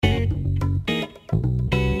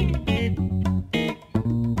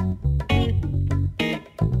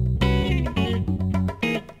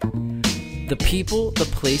people, the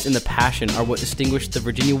place, and the passion are what distinguish the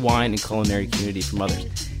Virginia wine and culinary community from others.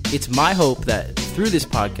 It's my hope that through this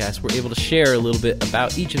podcast, we're able to share a little bit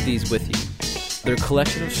about each of these with you. They're a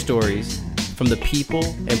collection of stories from the people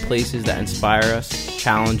and places that inspire us,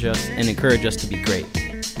 challenge us, and encourage us to be great.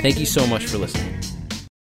 Thank you so much for listening.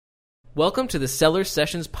 Welcome to the Cellar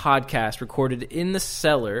Sessions podcast, recorded in the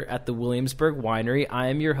cellar at the Williamsburg Winery. I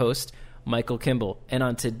am your host, Michael Kimball, and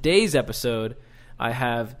on today's episode, I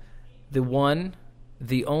have the one,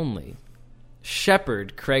 the only,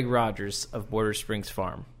 Shepherd Craig Rogers of Border Springs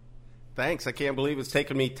Farm. Thanks. I can't believe it's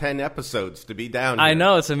taken me 10 episodes to be down here. I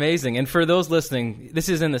know, it's amazing. And for those listening, this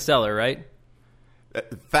is in the cellar, right?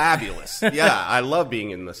 Fabulous. Yeah, I love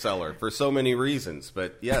being in the cellar for so many reasons.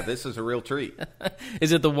 But yeah, this is a real treat.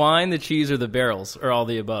 Is it the wine, the cheese, or the barrels, or all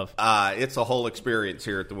the above? It's a whole experience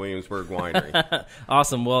here at the Williamsburg Winery.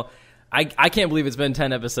 Awesome. Well, I can't believe it's been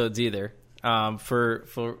 10 episodes either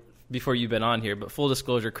for before you've been on here. But full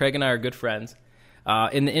disclosure, Craig and I are good friends.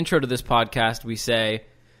 In the intro to this podcast, we say,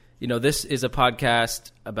 you know, this is a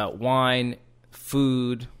podcast about wine,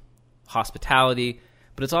 food, hospitality,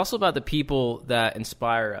 but it's also about the people that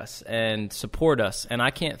inspire us and support us. And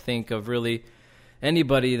I can't think of really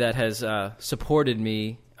anybody that has supported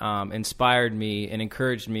me, inspired me, and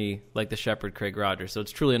encouraged me like the Shepherd Craig Rogers. So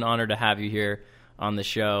it's truly an honor to have you here on the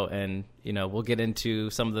show. And, you know, we'll get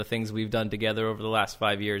into some of the things we've done together over the last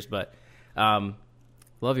 5 years. But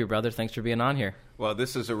love you, brother. Thanks for being on here. Well,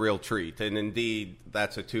 this is a real treat. And indeed,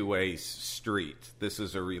 that's a two-way street. This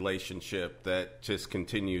is a relationship that just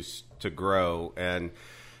continues to grow. And,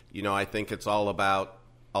 you know, I think it's all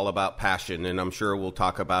about passion. And I'm sure we'll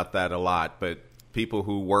talk about that a lot. But people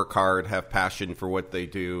who work hard have passion for what they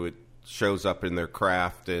do. It shows up in their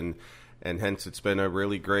craft. And hence, it's been a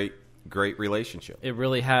really great relationship. It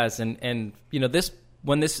really has. And you know,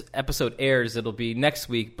 when this episode airs, it'll be next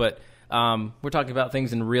week. But we're talking about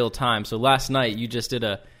things in real time. So last night you did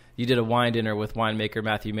a wine dinner with winemaker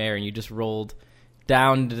Matthew Mayer, and you just rolled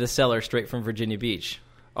down to the cellar straight from Virginia Beach.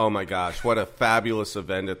 Oh my gosh, what a fabulous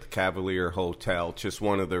event at the Cavalier Hotel. Just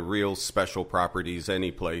one of the real special properties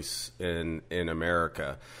any place in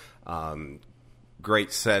America.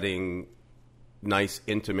 Great setting, nice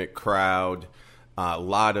intimate crowd, a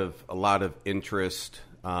lot of interest.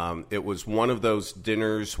 It was one of those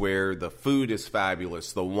dinners where the food is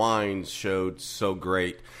fabulous. The wines showed so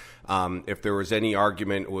great. If there was any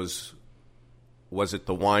argument, was it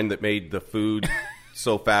the wine that made the food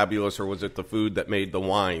so fabulous, or was it the food that made the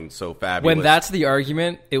wine so fabulous? When that's the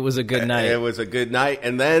argument, it was a good night. It was a good night.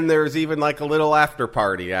 And then there's even like a little after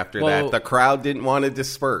party after that. The crowd didn't want to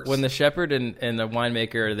disperse. When the shepherd and the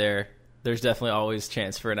winemaker are there, there's definitely always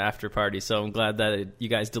chance for an after party. So I'm glad that you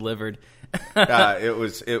guys delivered. It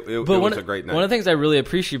was a great night. One of the things I really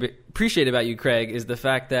appreciate about you, Craig, is the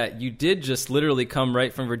fact that you did just literally come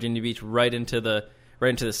right from Virginia Beach right into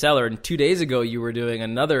the cellar. And 2 days ago, you were doing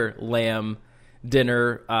another lamb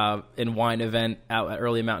dinner and wine event out at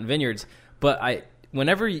Early Mountain Vineyards. But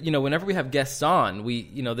whenever we have guests on,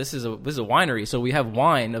 this is a winery, so we have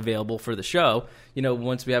wine available for the show. You know,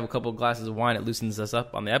 once we have a couple of glasses of wine, it loosens us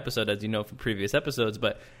up on the episode, as you know from previous episodes.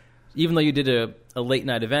 But even though you did a late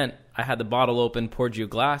night event, I had the bottle open, poured you a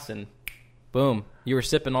glass, and boom, you were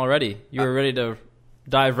sipping already. You were ready to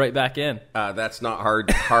dive right back in. That's not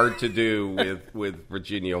hard to do with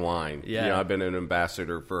Virginia wine. Yeah. You know, I've been an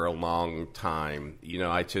ambassador for a long time. You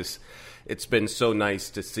know, it's been so nice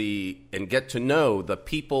to see and get to know the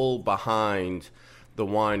people behind the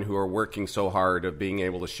wine who are working so hard of being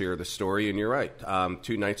able to share the story. And you're right.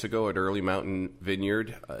 2 nights ago at Early Mountain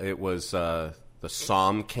Vineyard, it was the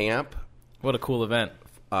Somm Camp. What a cool event.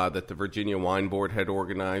 That the Virginia Wine Board had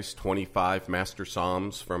organized. 25 master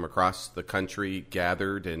somms from across the country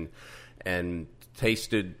gathered and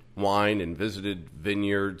tasted wine and visited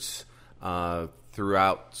vineyards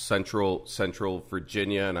throughout central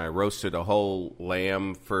Virginia. And I roasted a whole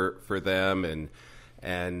lamb for them.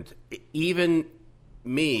 And even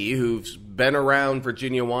me, who's been around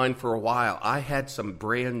Virginia wine for a while, I had some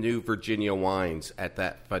brand new Virginia wines at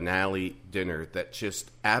that finale dinner that just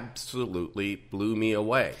absolutely blew me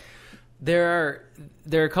away. There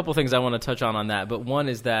are a couple things I want to touch on that, but one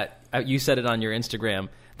is that you said it on your Instagram.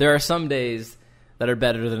 There are some days that are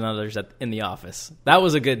better than others in the office. That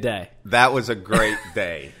was a good day. That was a great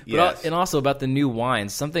day. Yes. And also about the new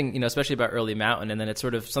wines, something, you know, especially about Early Mountain, and then it's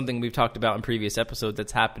sort of something we've talked about in previous episodes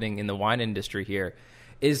that's happening in the wine industry here,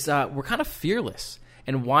 is we're kind of fearless.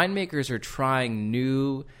 And winemakers are trying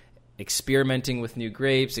new, experimenting with new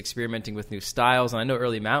grapes, experimenting with new styles. And I know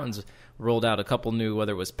Early Mountains rolled out a couple new,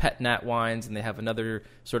 whether it was pet nat wines, and they have another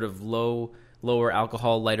sort of low lower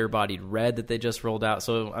alcohol, lighter bodied red that they just rolled out.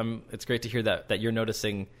 So it's great to hear that you're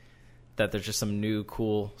noticing that there's just some new,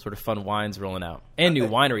 cool, sort of fun wines rolling out, and new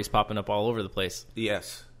wineries popping up all over the place.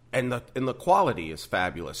 Yes. And the quality is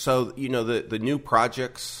fabulous. So, the new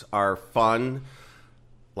projects are fun.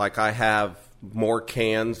 Like, I have more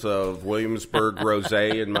cans of Williamsburg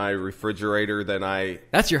Rosé in my refrigerator than I...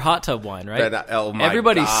 That's your hot tub wine, right? Oh my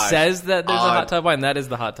Everybody gosh. says that there's a hot tub wine. That is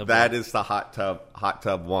the hot tub wine. That is the hot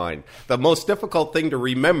tub wine. The most difficult thing to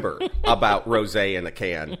remember about rosé in a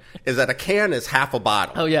can is that a can is half a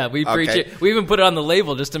bottle. Oh, yeah. We preach it. We even put it on the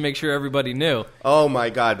label just to make sure everybody knew. Oh,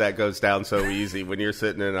 my God. That goes down so easy when you're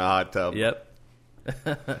sitting in a hot tub. Yep.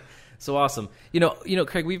 So awesome.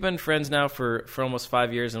 Craig, we've been friends now for almost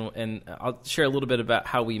 5 years, and I'll share a little bit about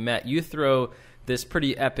how we met. You throw this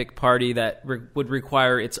pretty epic party that would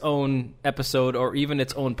require its own episode or even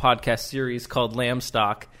its own podcast series called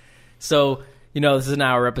Lambstock. So, this is an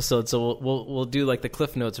hour episode, so we'll do like the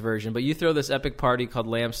Cliff Notes version. But you throw this epic party called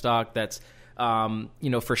Lambstock that's,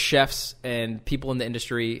 for chefs and people in the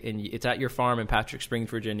industry, and it's at your farm in Patrick Springs,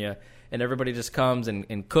 Virginia. And everybody just comes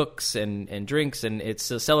and cooks and drinks, and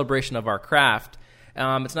it's a celebration of our craft.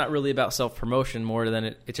 It's not really about self-promotion more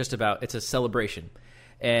than it's a celebration.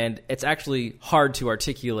 And it's actually hard to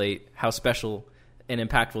articulate how special and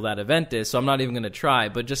impactful that event is, so I'm not even going to try.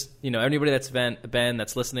 But just, anybody that's been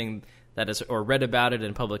that's listening or read about it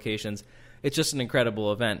in publications, it's just an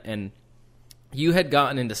incredible event. And you had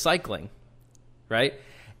gotten into cycling, right?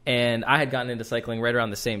 And I had gotten into cycling right around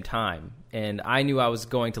the same time. And I knew I was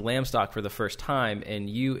going to Lambstock for the first time, and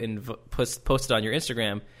you posted on your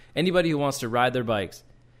Instagram, anybody who wants to ride their bikes,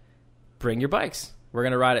 bring your bikes. We're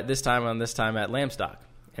going to ride it this time at Lambstock.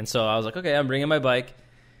 And so I was like, okay, I'm bringing my bike.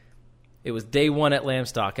 It was day one at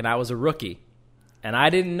Lambstock, and I was a rookie. And I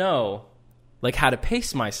didn't know how to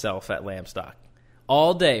pace myself at Lambstock.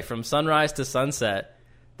 All day, from sunrise to sunset,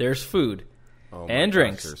 there's food and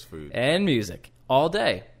drinks there's food. And music. All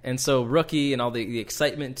day. And so rookie and all the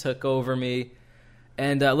excitement took over me.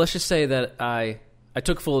 And let's just say that I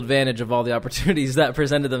took full advantage of all the opportunities that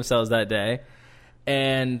presented themselves that day.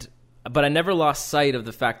 But I never lost sight of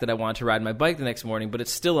the fact that I wanted to ride my bike the next morning. But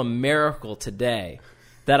it's still a miracle today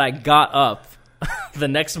that I got up the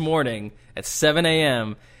next morning at 7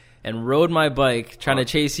 a.m. and rode my bike trying to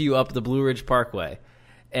chase you up the Blue Ridge Parkway.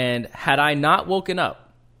 And had I not woken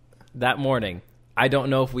up that morning, I don't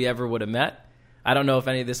know if we ever would have met. I don't know if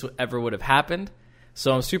any of this ever would have happened.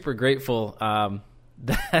 So I'm super grateful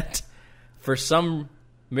that for some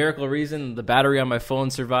miracle reason, the battery on my phone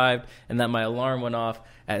survived and that my alarm went off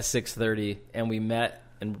at 6:30 and we met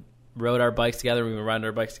and rode our bikes together. We've been riding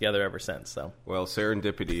our bikes together ever since. So, well,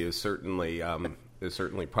 serendipity is certainly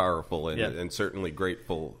powerful and certainly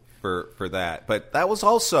grateful for that. But that was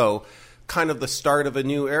also kind of the start of a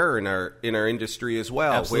new era in our industry as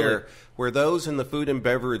well. Absolutely. Where those in the food and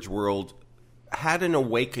beverage world had an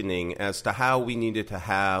awakening as to how we needed to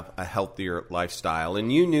have a healthier lifestyle. And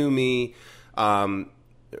you knew me,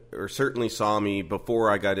 or certainly saw me before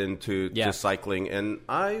I got into cycling, and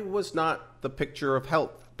I was not the picture of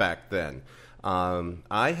health back then.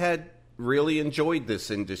 I had really enjoyed this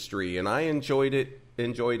industry, and I enjoyed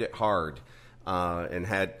it hard, and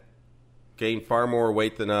had gained far more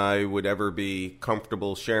weight than I would ever be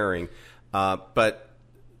comfortable sharing. But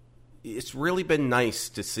it's really been nice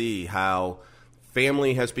to see how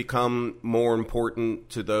family has become more important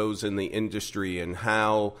to those in the industry, and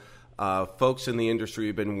how folks in the industry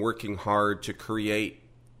have been working hard to create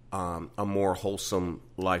a more wholesome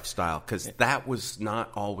lifestyle, because that was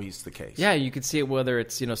not always the case. Yeah, you can see it whether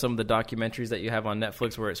it's some of the documentaries that you have on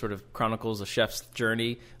Netflix where it sort of chronicles a chef's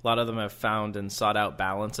journey. A lot of them have found and sought out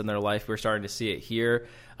balance in their life. We're starting to see it here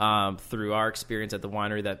through our experience at the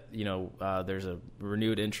winery that there's a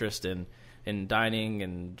renewed interest in dining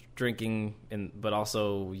and drinking, but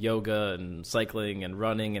also yoga and cycling and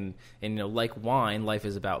running, and like wine, life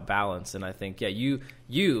is about balance. And I think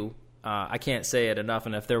you I can't say it enough,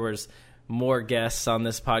 and if there was more guests on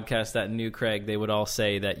this podcast that knew Craig, they would all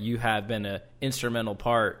say that you have been an instrumental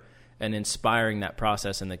part in inspiring that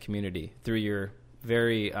process in the community through your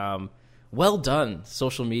very well done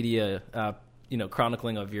social media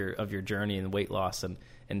chronicling of your journey and weight loss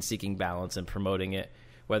and seeking balance and promoting it.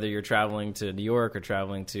 Whether you're traveling to New York or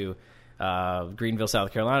traveling to Greenville,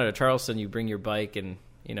 South Carolina, or Charleston, you bring your bike, and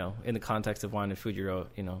in the context of wine and food, you're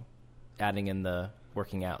adding in the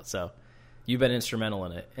working out. So you've been instrumental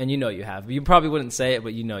in it, and you have. You probably wouldn't say it,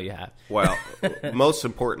 but you have. Well, most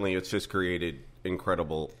importantly, it's just created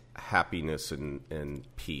incredible happiness and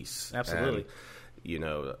peace. Absolutely.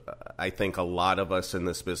 And, I think a lot of us in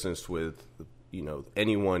this business with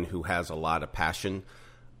anyone who has a lot of passion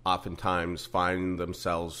oftentimes find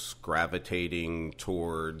themselves gravitating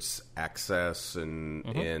towards access and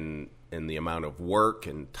in the amount of work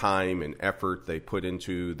and time and effort they put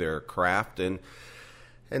into their craft. And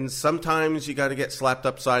sometimes you got to get slapped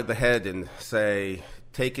upside the head and say,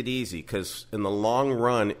 take it easy, because in the long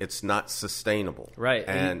run, it's not sustainable. Right.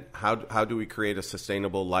 And how do we create a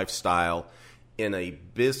sustainable lifestyle in a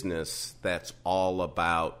business that's all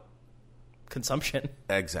about consumption?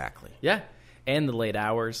 Exactly. Yeah. And the late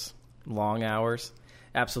hours, long hours.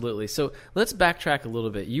 Absolutely. So let's backtrack a little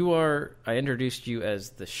bit. I introduced you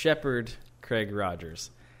as the shepherd, Craig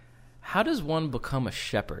Rogers. How does one become a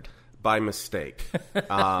shepherd? By mistake.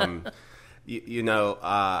 I've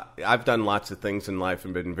done lots of things in life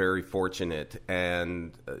and been very fortunate.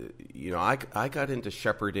 And, I got into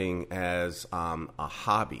shepherding as a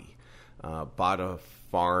hobby. Bought a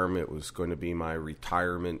farm. It was going to be my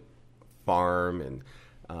retirement farm. And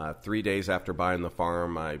 3 days after buying the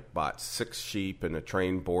farm, I bought 6 sheep and a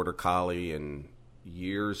trained border collie. And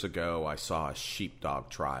years ago, I saw a sheepdog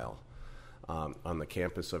trial on the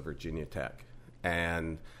campus of Virginia Tech.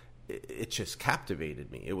 And it just captivated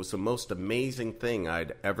me. It was the most amazing thing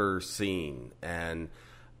I'd ever seen. And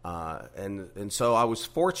so I was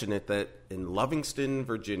fortunate that in Lovingston,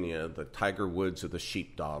 Virginia, the Tiger Woods of the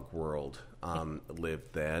sheepdog world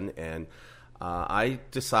lived then. And I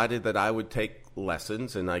decided that I would take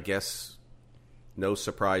lessons, and I guess, no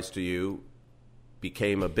surprise to you,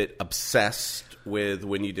 became a bit obsessed with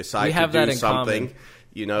when you decide to do something. Common.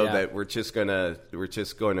 That we're just gonna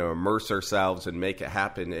immerse ourselves and make it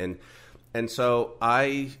happen. And so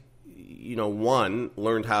I,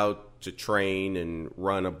 learned how to train and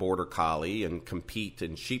run a border collie and compete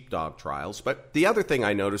in sheepdog trials. But the other thing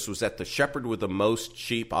I noticed was that the shepherd with the most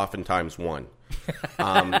sheep oftentimes won.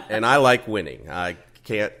 And I like winning. I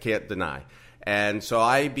can't deny. And so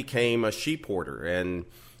I became a sheep hoarder and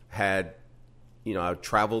had, I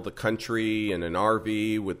traveled the country in an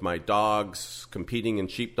RV with my dogs, competing in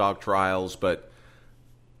sheepdog trials. But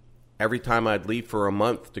every time I'd leave for a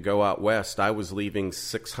month to go out west, I was leaving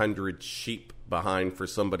 600 sheep behind for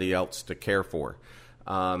somebody else to care for.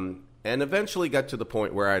 And eventually got to the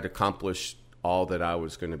point where I'd accomplished all that I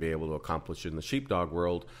was going to be able to accomplish in the sheepdog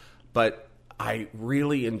world. But I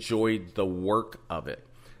really enjoyed the work of it.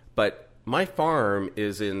 But my farm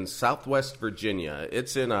is in Southwest Virginia.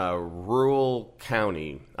 It's in a rural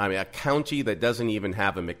county. A county that doesn't even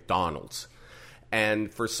have a McDonald's.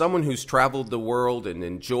 And for someone who's traveled the world and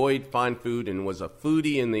enjoyed fine food and was a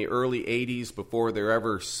foodie in the early 80s before there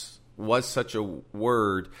ever was such a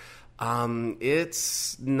word,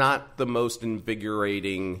 it's not the most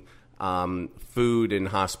invigorating food and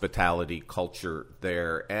hospitality culture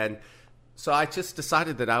there. And so I just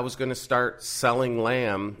decided that I was going to start selling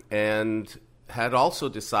lamb, and had also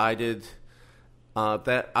decided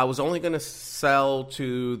that I was only going to sell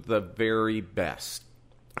to the very best.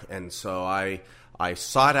 And so I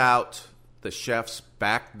sought out the chefs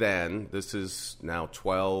back then. This is now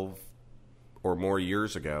 12 or more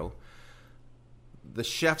years ago. The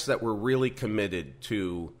chefs that were really committed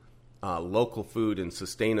to local food and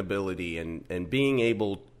sustainability and being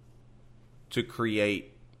able to create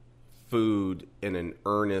food in an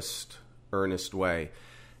earnest way.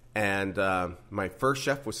 And my first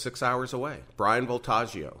chef was 6 hours away, Brian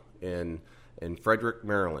Voltaggio in Frederick,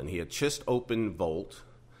 Maryland. He had just opened Volt,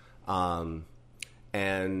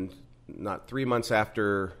 and not 3 months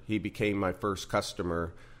after he became my first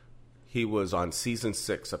customer, he was on season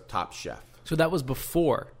 6 of Top Chef. So that was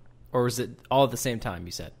before, or was it all at the same time,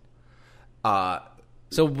 you said?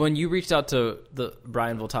 So when you reached out to the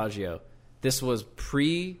Brian Voltaggio, this was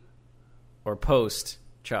pre or post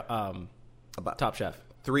Top Chef?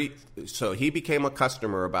 So he became a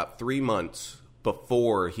customer about 3 months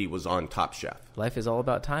before he was on Top Chef. Life is all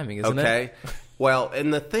about timing, isn't it? Okay. Well,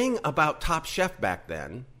 and the thing about Top Chef back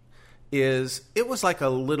then is it was like a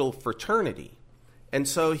little fraternity. And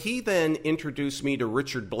so he then introduced me to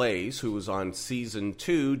Richard Blaze, who was on season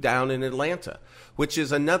 2 down in Atlanta, which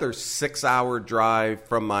is another 6-hour drive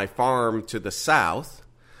from my farm to the south.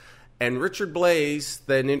 And Richard Blaze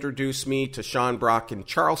then introduced me to Sean Brock in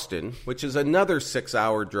Charleston, which is another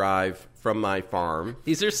 6-hour drive from my farm.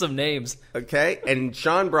 These are some names. Okay. And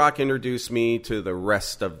Sean Brock introduced me to the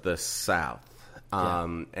rest of the South.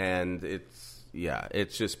 And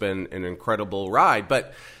it's just been an incredible ride.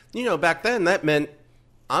 But, back then that meant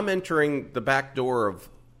I'm entering the back door of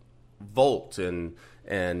Volt and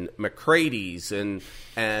McCrady's and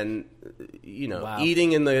wow.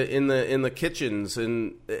 eating in the kitchens,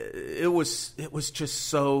 and it was just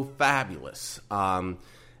so fabulous.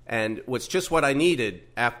 And what's just what I needed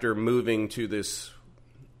after moving to this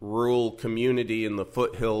rural community in the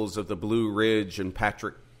foothills of the Blue Ridge in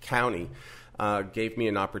Patrick County gave me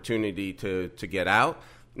an opportunity to get out.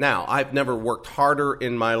 Now, I've never worked harder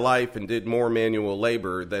in my life and did more manual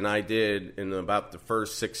labor than I did in about the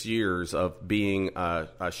first 6 years of being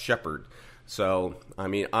a shepherd. So, I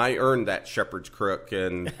mean, I earned that shepherd's crook,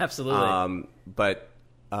 and absolutely. But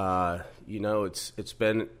you know, it's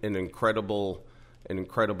been an incredible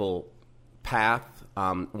path,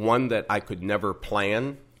 one that I could never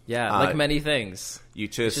plan. Yeah, like many things.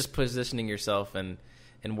 It's just positioning yourself and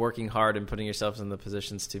working hard and putting yourselves in the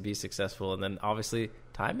positions to be successful, and then obviously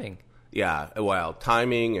timing. Yeah, well,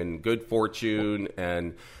 timing and good fortune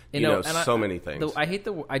and so many things. I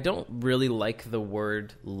don't really like the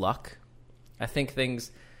word luck. I think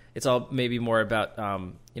it's all maybe more about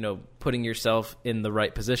putting yourself in the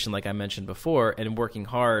right position, like I mentioned before, and working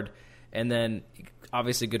hard, and then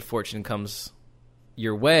obviously good fortune comes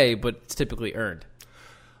your way, but it's typically earned.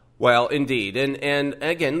 Well, indeed. And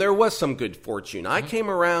again, there was some good fortune. I came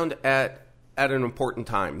around at an important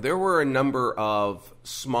time. There were a number of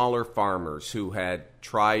smaller farmers who had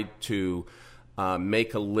tried to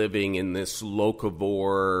make a living in this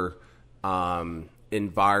locavore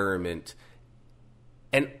environment,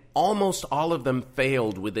 and almost all of them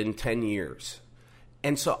failed within 10 years.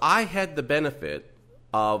 And so I had the benefit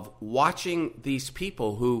of watching these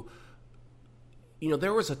people who,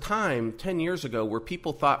 there was a time 10 years ago where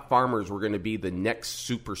people thought farmers were going to be the next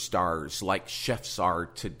superstars like chefs are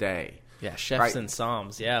today. Yeah, chefs right? and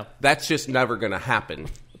somms, yeah. That's just never going to happen.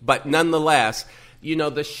 But nonetheless,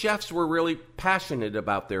 the chefs were really passionate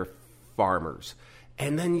about their farmers.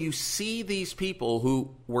 And then you see these people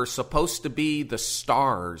who were supposed to be the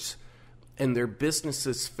stars, and their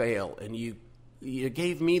businesses fail. And you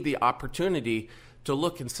gave me the opportunity to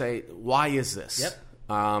look and say, why is this? Yep.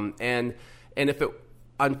 And if it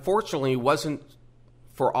unfortunately wasn't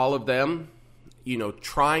for all of them,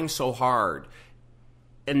 trying so hard,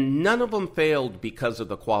 and none of them failed because of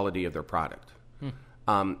the quality of their product.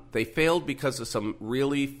 They failed because of some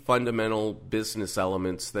really fundamental business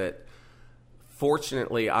elements that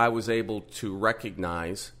fortunately I was able to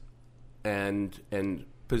recognize and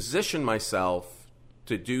position myself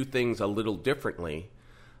to do things a little differently.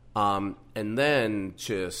 And then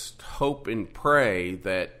just hope and pray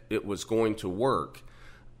that it was going to work.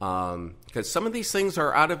 Because some of these things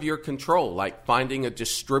are out of your control, like finding a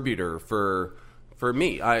distributor for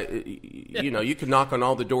me. You can knock on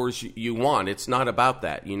all the doors you want. It's not about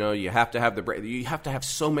that. You have to have you have to have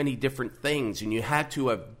so many different things, and you had to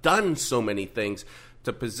have done so many things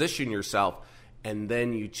to position yourself, and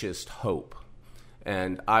then you just hope.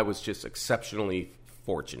 And I was just exceptionally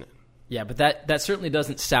fortunate. Yeah, but that certainly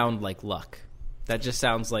doesn't sound like luck. That just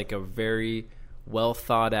sounds like a very well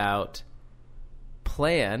thought out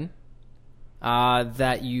plan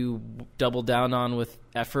that you doubled down on with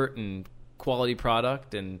effort and quality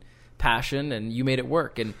product and passion, and you made it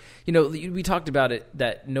work. And we talked about it,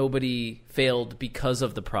 that nobody failed because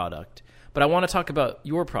of the product, but I want to talk about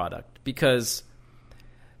your product, because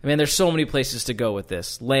there's so many places to go with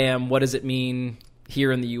this. Lamb, what does it mean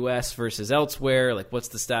here in the U.S. versus elsewhere? Like, what's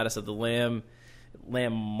the status of the lamb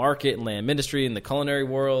market and lamb industry in the culinary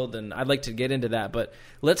world? And I'd like to get into that, but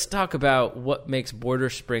let's talk about what makes Border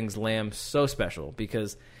Springs lamb so special,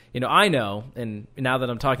 because I know, and now that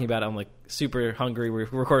I'm talking about it, I'm like super hungry. We're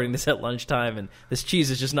recording this at lunchtime, and this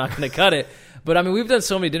cheese is just not going to cut it. But we've done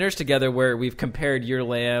so many dinners together where we've compared your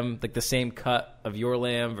lamb, like the same cut of your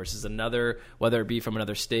lamb versus another, whether it be from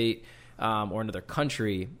another state or another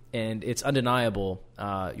country, and it's undeniable,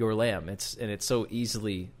 your lamb. It's so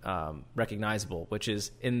easily recognizable, which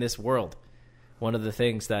is, in this world, one of the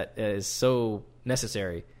things that is so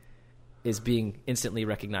necessary is being instantly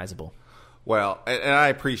recognizable. Well, and I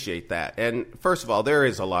appreciate that. And first of all, there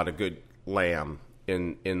is a lot of good lamb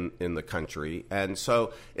in the country, and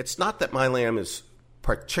so it's not that my lamb is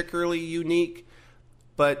particularly unique,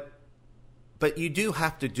 but you do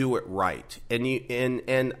have to do it right.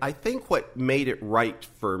 And I think what made it right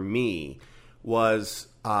for me was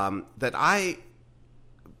that I,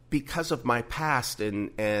 because of my past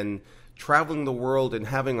and traveling the world and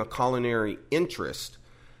having a culinary interest,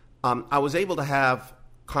 I was able to have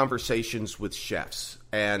conversations with chefs.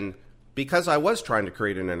 And because I was trying to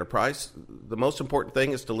create an enterprise, the most important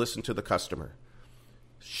thing is to listen to the customer.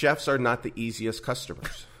 Chefs are not the easiest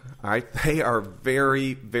customers. All right? They are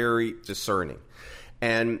very, very discerning.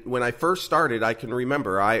 And when I first started, I can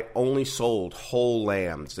remember I only sold whole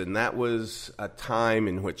lambs, and that was a time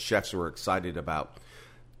in which chefs were excited about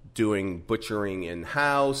doing butchering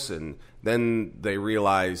in-house, and then they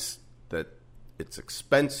realized that it's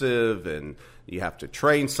expensive, and You have to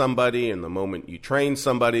train somebody, and the moment you train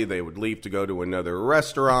somebody, they would leave to go to another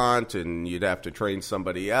restaurant, and you'd have to train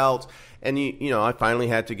somebody else. And, I finally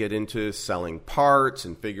had to get into selling parts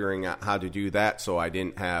and figuring out how to do that so I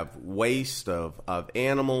didn't have waste of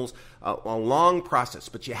animals. A long process,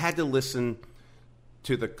 but you had to listen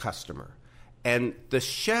to the customer. And the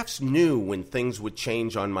chefs knew when things would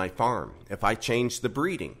change on my farm. If I changed the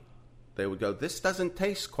breeding, they would go, this doesn't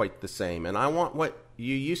taste quite the same, and I want what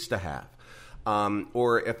you used to have.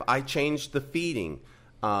 Or if I changed the feeding,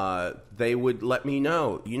 they would let me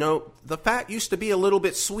know, the fat used to be a little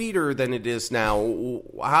bit sweeter than it is now.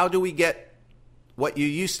 How do we get what you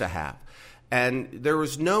used to have? And there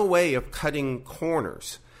was no way of cutting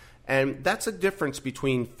corners. And that's a difference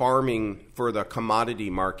between farming for the commodity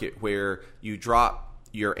market, where you drop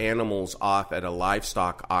your animals off at a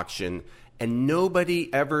livestock auction and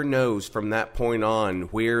nobody ever knows from that point on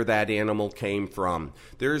where that animal came from.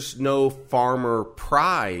 There's no farmer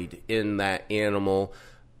pride in that animal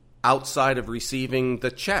outside of receiving the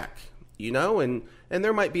check, and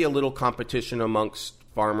there might be a little competition amongst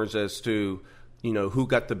farmers as to, who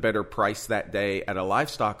got the better price that day at a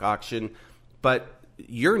livestock auction, but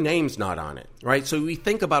your name's not on it, right? So we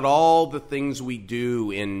think about all the things we do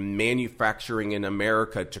in manufacturing in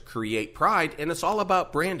America to create pride, and it's all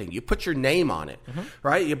about branding. You put your name on it,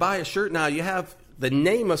 right? You buy a shirt now, you have the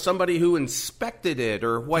name of somebody who inspected it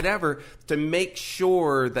or whatever to make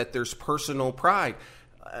sure that there's personal pride.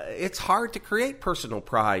 It's hard to create personal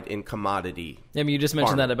pride in commodity. I mean, you just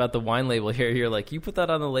mentioned that about the wine label here. You're like, you put that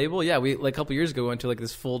on the label? Yeah, we a couple years ago went to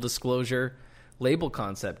this full disclosure label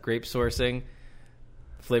concept, grape sourcing,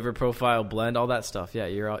 flavor profile, blend, all that stuff. Yeah,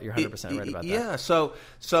 you're 100% right about that. Yeah,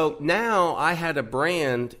 so now I had a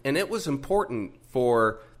brand, and it was important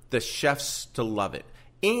for the chefs to love it.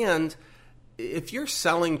 And if you're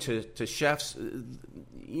selling to chefs,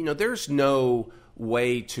 there's no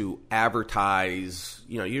way to advertise.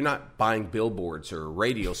 You're not buying billboards or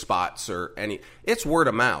radio spots or it's word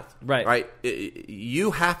of mouth. Right?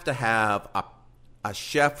 You have to have a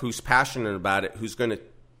chef who's passionate about it, who's going to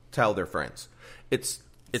tell their friends. It's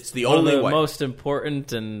the only way. One of the most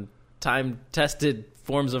important and time-tested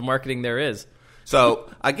forms of marketing there is. So,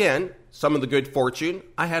 again, some of the good fortune.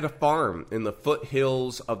 I had a farm in the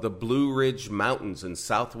foothills of the Blue Ridge Mountains in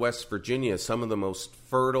southwest Virginia, some of the most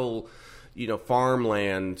fertile,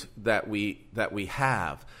 farmland that we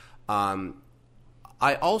have.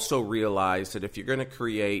 I also realized that if you're going to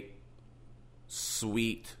create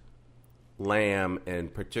sweet lamb,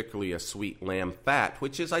 and particularly a sweet lamb fat,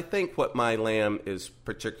 which is, I think, what my lamb is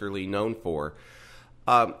particularly known for,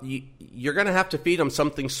 you're going to have to feed them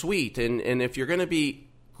something sweet. And if you're going to be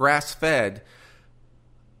grass-fed,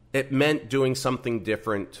 it meant doing something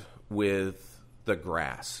different with the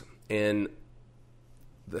grass. In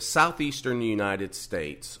the southeastern United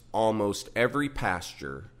States, almost every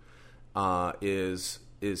pasture is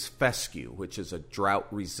fescue, which is a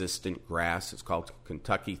drought-resistant grass. It's called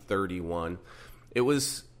Kentucky 31. It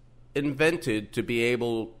was invented to be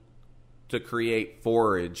able to create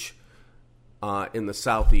forage in the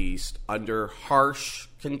southeast under harsh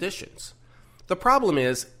conditions. The problem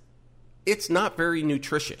is it's not very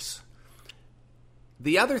nutritious.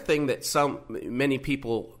 The other thing that many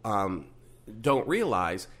people don't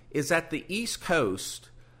realize is that the East Coast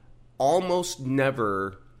almost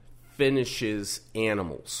never finishes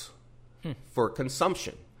animals for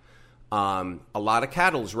consumption. A lot of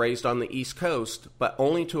cattle is raised on the East Coast, but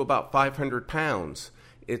only to about 500 pounds.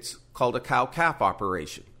 It's called a cow-calf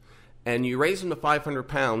operation. And you raise them to 500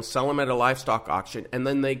 pounds, sell them at a livestock auction, and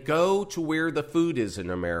then they go to where the food is in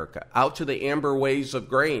America, out to the amber waves of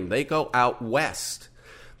grain. They go out west,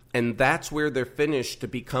 and that's where they're finished to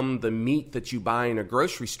become the meat that you buy in a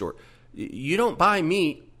grocery store. You don't buy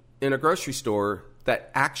meat in a grocery store that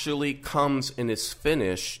actually comes and is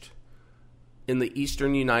finished in the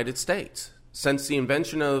eastern United States. Since the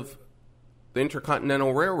invention of the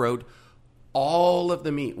Intercontinental Railroad, all of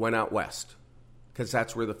the meat went out west because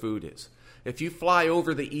that's where the food is. If you fly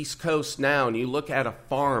over the East Coast now and you look at a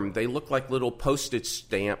farm, they look like little postage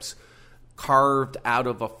stamps carved out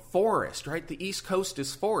of a forest, right? The East Coast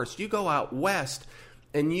is forest. You go out west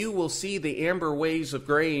and you will see the amber waves of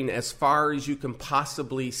grain as far as you can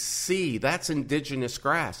possibly see. That's indigenous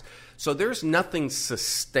grass. So there's nothing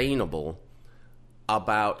sustainable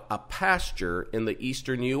about a pasture in the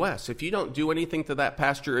eastern U.S. If you don't do anything to that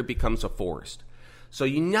pasture, it becomes a forest. So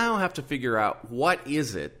you now have to figure out what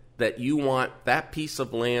is it that you want that piece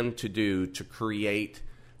of land to do to create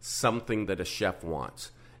something that a chef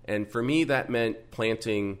wants. And for me, that meant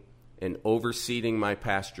planting and overseeding my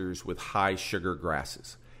pastures with high sugar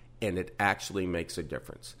grasses. And it actually makes a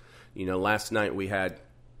difference. Last night we had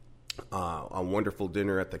a wonderful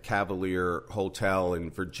dinner at the Cavalier Hotel in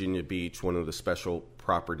Virginia Beach, one of the special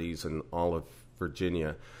properties in all of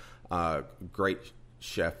Virginia. Great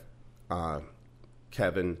chef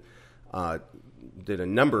Kevin did a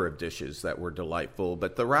number of dishes that were delightful,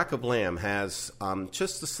 but the rack of lamb has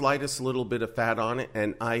just the slightest little bit of fat on it,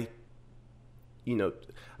 and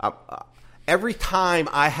every time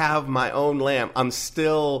I have my own lamb, I'm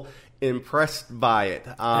still impressed by it,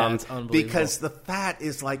 That's unbelievable. because the fat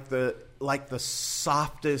is like the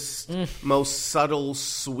softest, most subtle,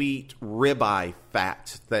 sweet ribeye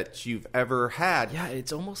fat that you've ever had. Yeah,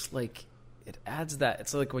 it's almost like it adds that.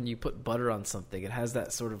 It's like when you put butter on something, it has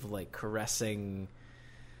that sort of like caressing,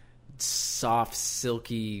 soft,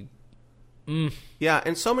 silky. Yeah,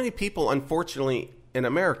 and so many people, unfortunately, in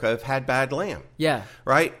America have had bad lamb. Yeah,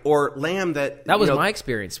 Right? Or lamb that that was my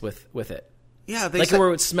experience with it. Yeah, they Like said, where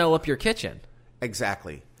it would smell up your kitchen.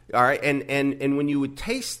 exactly. All right, and when you would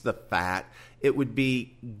taste the fat, it would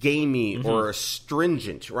be gamey or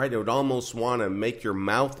astringent, right? It would almost want to make your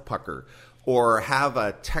mouth pucker, or have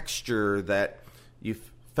a texture that you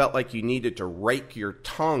felt like you needed to rake your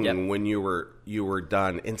tongue when you were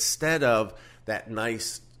done, instead of that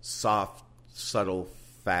nice, soft, subtle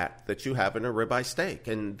fat that you have in a ribeye steak.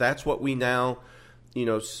 And that's what we now,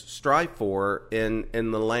 strive for in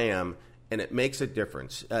the lamb. And it makes a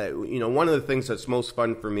difference. One of the things that's most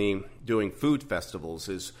fun for me doing food festivals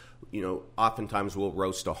is, oftentimes we'll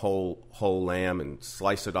roast a whole lamb and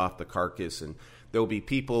slice it off the carcass. And there'll be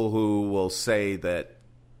people who will say that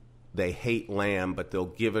they hate lamb, but they'll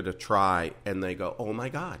give it a try, and they go, "Oh my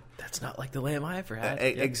God, That's not like the lamb I ever had.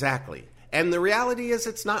 Exactly." And the reality is,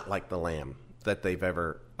 it's not like the lamb that they've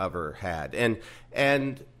ever had.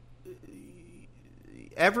 And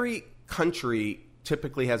every country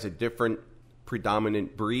typically has a different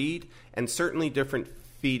predominant breed, and certainly different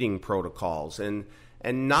feeding protocols, and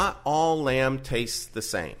not all lamb tastes the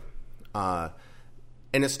same. And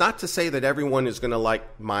it's not to say that everyone is going to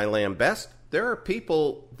like my lamb best. There are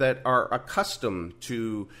people that are accustomed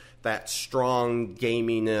to that strong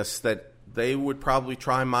gaminess that they would probably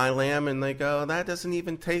try my lamb and they go, that doesn't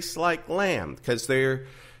even taste like lamb, because they're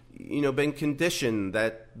been conditioned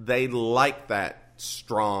that they like that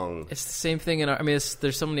strong. It's the same thing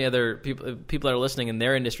there's so many other people that are listening in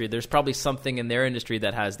their industry. There's probably something in their industry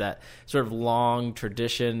that has that sort of long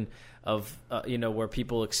tradition of where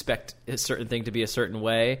people expect a certain thing to be a certain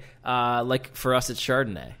way. Like for us, it's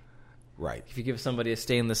Chardonnay. Right. If you give somebody a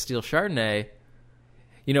stainless steel Chardonnay,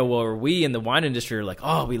 where we in the wine industry are like,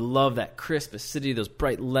 oh, we love that crisp acidity, those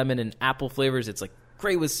bright lemon and apple flavors. It's like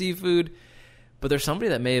great with seafood. But there's somebody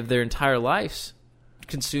that may have their entire lives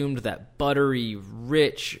consumed that buttery,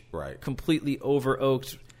 rich, completely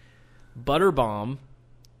over-oaked butter bomb.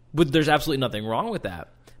 But there's absolutely nothing wrong with that.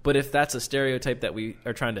 But if that's a stereotype that we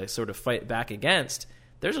are trying to sort of fight back against,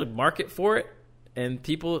 there's a market for it, and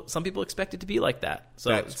some people expect it to be like that.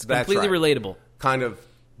 So it's completely relatable. Kind of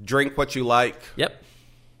drink what you like. Yep.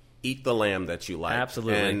 Eat the lamb that you like.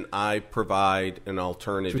 Absolutely. And I provide an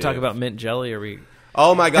alternative. Should we talk about mint jelly? Or we?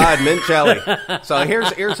 Oh my God, mint jelly! So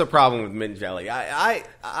here's the problem with mint jelly. I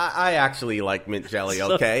actually like mint jelly,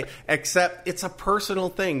 okay? Except it's a personal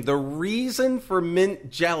thing. The reason for mint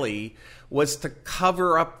jelly was to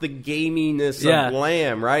cover up the gaminess of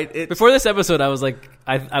lamb, right? Before this episode, I was like,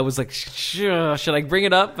 should I bring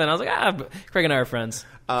it up? And I was like, Craig and I are friends.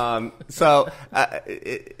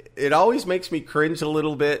 It always makes me cringe a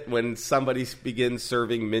little bit when somebody begins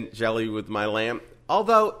serving mint jelly with my lamb.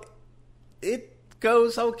 Although it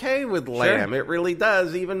goes okay with lamb. Sure. It really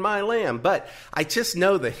does, even my lamb. But I just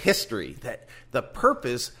know the history, that the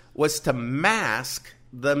purpose was to mask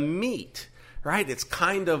the meat, right? It's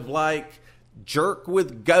kind of like jerk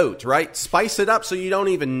with goat, right? Spice it up so you don't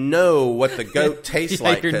even know what the goat tastes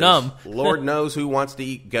like. You're numb. Lord knows who wants to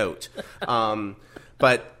eat goat.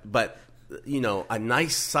 But a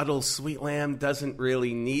nice, subtle, sweet lamb doesn't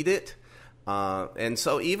really need it. And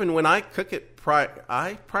so even when I cook it,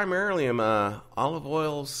 I primarily am a olive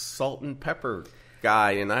oil, salt, and pepper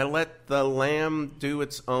guy, and I let the lamb do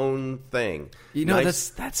its own thing.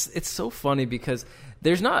 It's so funny because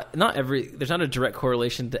there's not a direct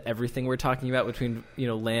correlation to everything we're talking about between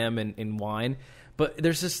lamb and wine. But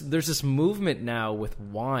there's this movement now with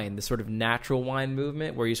wine, this sort of natural wine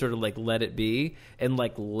movement where you sort of like let it be, and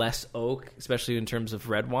like less oak, especially in terms of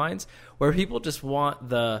red wines, where people just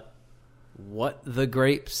want what the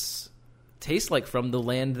grapes taste like from the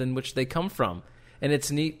land in which they come from. And it's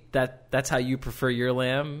neat that that's how you prefer your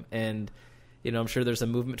lamb. And, I'm sure there's a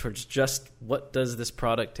movement towards just what does this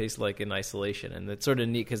product taste like in isolation. And it's sort of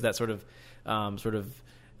neat because that sort of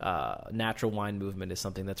natural wine movement is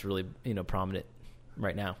something that's really prominent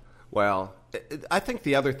right now. Well, I think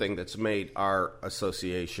the other thing that's made our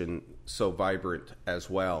association so vibrant as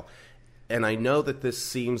well, and I know that this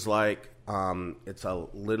seems like it's a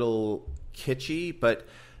little kitschy, but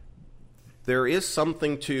there is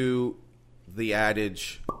something to the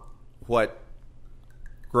adage, what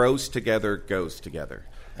grows together goes together.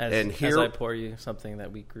 As I pour you something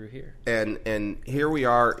that we grew here. And here we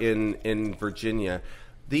are in Virginia.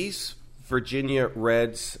 These Virginia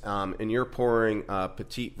Reds, and you're pouring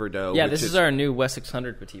Petit Verdot. Yeah, this is our new West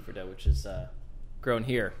 600 Petit Verdot, which is grown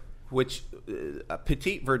here. Which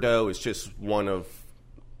Petit Verdot is just one of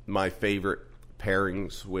my favorite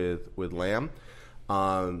pairings with lamb.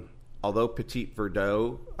 Although Petit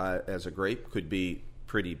Verdot as a grape could be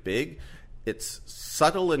pretty big, it's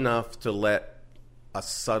subtle enough to let a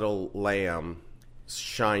subtle lamb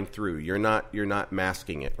shine through. You're not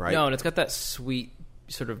masking it, right? No, and it's got that sweet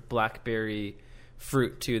sort of blackberry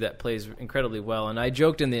fruit too that plays incredibly well. And I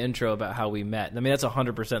joked in the intro about how we met. I mean, that's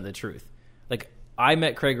 100% the truth. Like, I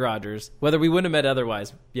met Craig Rogers, whether we wouldn't have met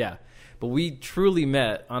otherwise, yeah. But we truly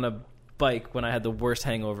met on a bike when I had the worst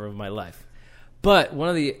hangover of my life. But one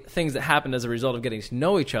of the things that happened as a result of getting to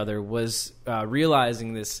know each other was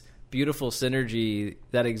realizing this beautiful synergy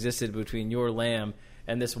that existed between your lamb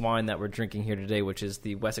and this wine that we're drinking here today, which is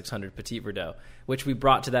the West 600 Petit Verdot, which we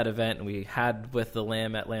brought to that event and we had with the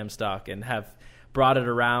lamb at Lambstock and have brought it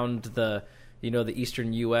around the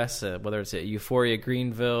eastern U.S., whether it's at Euphoria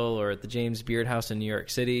Greenville or at the James Beard House in New York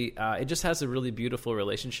City. It just has a really beautiful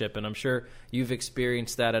relationship, and I'm sure you've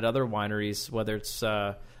experienced that at other wineries, whether it's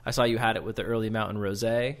I saw you had it with the Early Mountain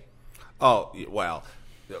Rosé. Oh, well,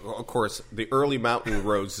 of course, the Early Mountain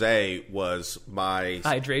Rosé was my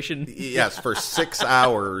hydration. Yes, for 6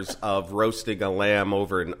 hours of roasting a lamb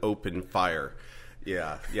over an open fire.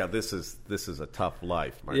 Yeah. This is a tough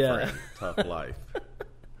life, my friend. Tough life.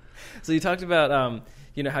 So you talked about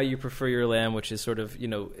how you prefer your lamb, which is sort of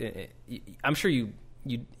I'm sure you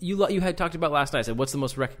had talked about last night. I said, what's the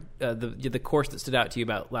most the course that stood out to you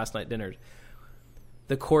about last night dinner?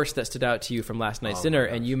 The course that stood out to you from last night's dinner,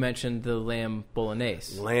 and you mentioned the lamb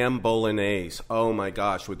bolognese. Lamb bolognese. Oh my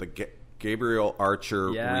gosh, with the Gabriel Archer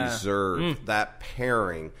Reserve, that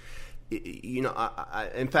pairing.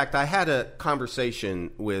 In fact, I had a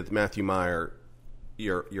conversation with Matthew Meyer,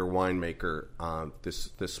 your winemaker,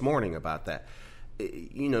 this morning about that.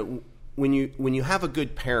 When you have a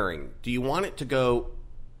good pairing, do you want it to go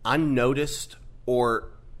unnoticed, or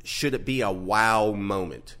should it be a wow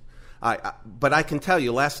moment? But I can tell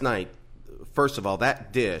you, last night, first of all,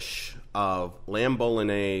 that dish of lamb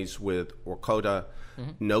bolognese with ricotta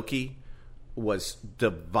gnocchi was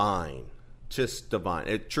divine, just divine.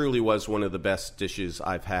 It truly was one of the best dishes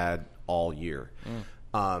I've had all year.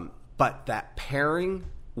 But that pairing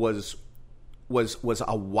was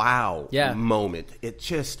a wow moment. It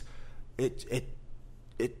just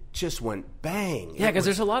went bang. Yeah, because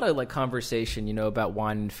there's a lot of conversation, about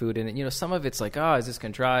wine and food, and some of it's like, is this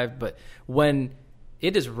contrived? But when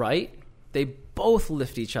it is right, they both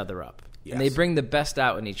lift each other up, and they bring the best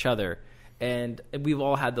out in each other. And we've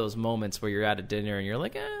all had those moments where you're at a dinner and you're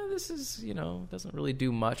like, this is doesn't really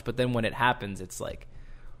do much. But then when it happens, it's like,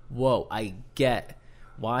 whoa, I get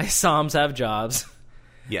why Psalms have jobs.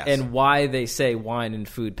 Yes. And why they say wine and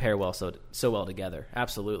food pair well so well together.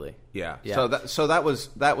 Absolutely. Yeah. So that was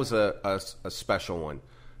a special one.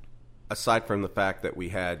 Aside from the fact that we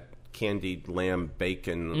had candied lamb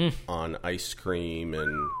bacon on ice cream,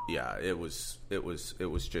 and it was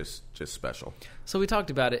just special. So we talked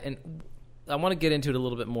about it, and I want to get into it a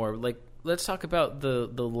little bit more. Let's talk about the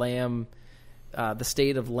lamb, the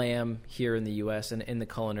state of lamb here in the U.S. and in the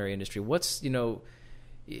culinary industry. What's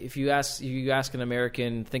if you ask an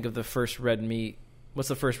American, think of the first red meat. What's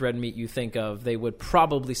the first red meat you think of? They would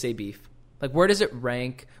probably say beef. Where does it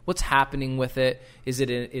rank? What's happening with it? Is it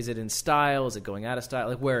in style? Is it going out of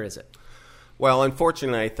style? Where is it? Well,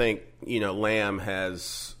 unfortunately, I think lamb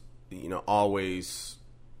has always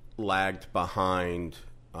lagged behind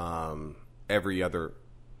every other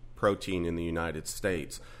protein in the United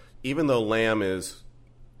States. Even though lamb is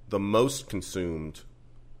the most consumed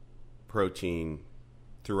protein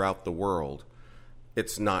throughout the world,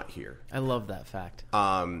 it's not here. I love that fact.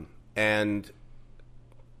 And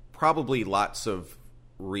probably lots of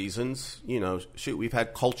reasons. We've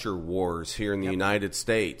had culture wars here in the United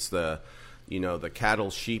States. The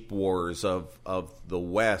cattle sheep wars of the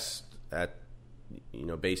West at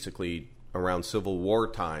basically around Civil War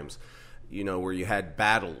times. Where you had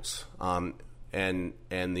battles. And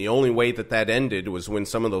the only way that ended was when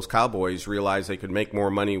some of those cowboys realized they could make more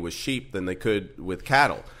money with sheep than they could with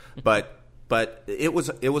cattle. But but it was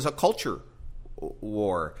a culture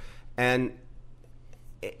war, and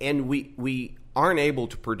we aren't able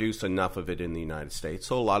to produce enough of it in the United States,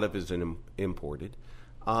 so a lot of it is imported.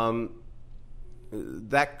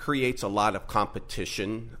 That creates a lot of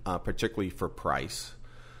competition, particularly for price.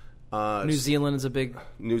 New Zealand is a big...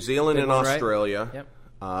 New Zealand and one, Australia right?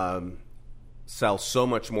 Yep. sell so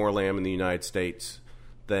much more lamb in the United States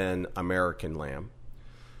than American lamb.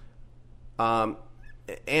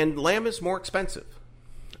 And lamb is more expensive,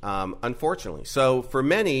 unfortunately. So for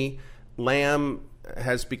many, lamb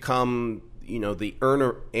has become, the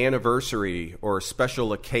anniversary or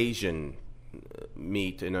special occasion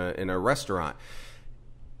meat in a restaurant.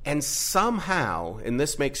 And somehow, and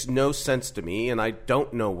this makes no sense to me, and I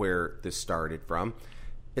don't know where this started from,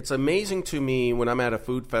 it's amazing to me when I'm at a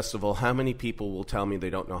food festival how many people will tell me they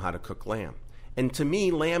don't know how to cook lamb. And to me,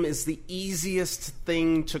 lamb is the easiest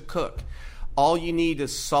thing to cook. All you need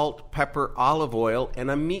is salt, pepper, olive oil, and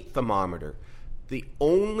a meat thermometer. The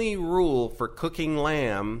only rule for cooking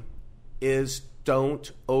lamb is don't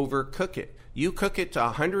overcook it. You cook it to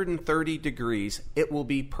 130 degrees, it will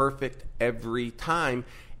be perfect every time.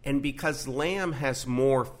 And because lamb has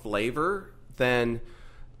more flavor than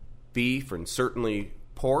beef and certainly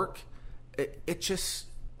pork, it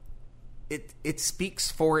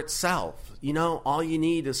speaks for itself. All you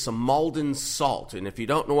need is some Maldon salt. And if you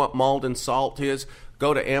don't know what Maldon salt is,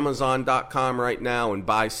 go to Amazon.com right now and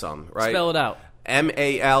buy some, right? Spell it out.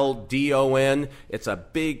 Maldon. It's a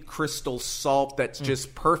big crystal salt that's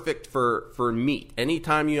just perfect for meat.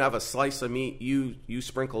 Anytime you have a slice of meat, you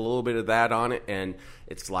sprinkle a little bit of that on it, and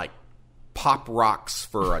it's like Pop Rocks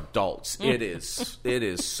for adults. It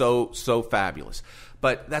is so fabulous.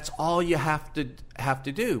 But that's all you have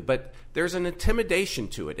to do. But there's an intimidation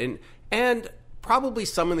to it, and probably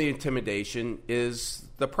some of the intimidation is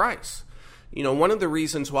the price. One of the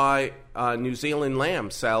reasons why New Zealand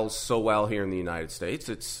lamb sells so well here in the United States,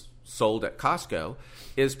 it's sold at Costco,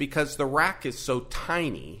 is because the rack is so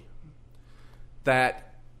tiny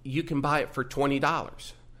that you can buy it for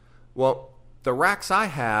 $20. Well, the racks I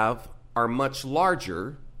have are much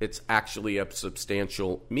larger. It's actually a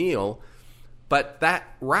substantial meal, but that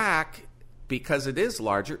rack, because it is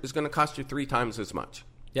larger, is going to cost you 3 times as much.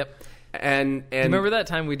 Yep. And remember that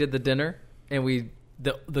time we did the dinner and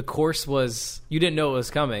the course was, you didn't know it was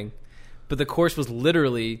coming, but the course was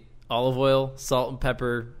literally olive oil, salt and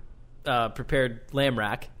pepper, prepared lamb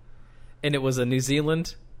rack, and it was a New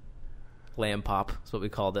Zealand lamb pop. That's what we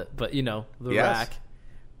called it. But Yes.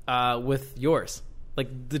 rack with yours,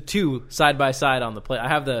 like the two side by side on the plate.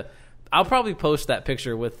 I'll probably post that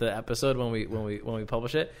picture with the episode when we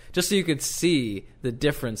publish it, just so you could see the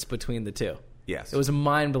difference between the two. Yes, it was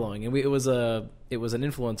mind blowing, and it was an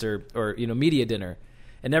influencer or media dinner,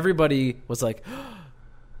 and everybody was like,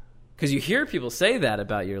 because you hear people say that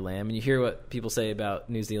about your lamb, and you hear what people say about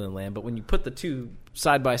New Zealand lamb, but when you put the two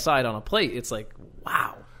side by side on a plate, it's like,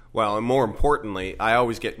 wow. Well, and more importantly, I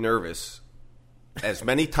always get nervous. As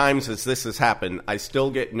many times as this has happened, I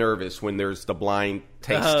still get nervous when there's the blind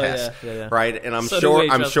taste test, yeah. right? And I'm So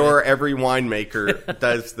sure every winemaker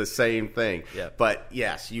does the same thing. Yeah. But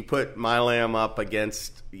yes, you put my lamb up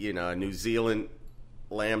against a New Zealand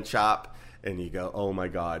lamb chop, and you go, "Oh my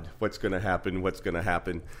God, what's going to happen? What's going to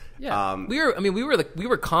happen?" Yeah, we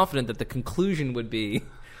were confident that the conclusion would be,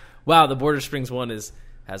 "Wow, the Border Springs one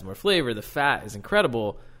has more flavor. The fat is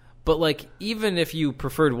incredible." But even if you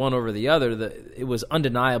preferred one over the other, it was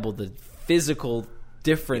undeniable the physical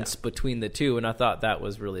difference between the two, and I thought that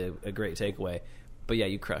was really a great takeaway. But yeah,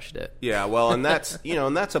 you crushed it. Yeah, well, and that's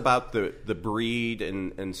and that's about the breed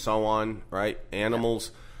and so on, right?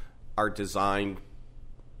 Animals are designed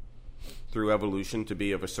through evolution to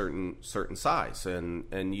be of a certain size,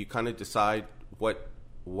 and you kind of decide what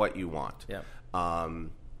you want. Yeah.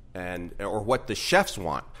 Or what the chefs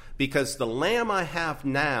want, because the lamb I have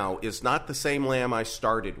now is not the same lamb I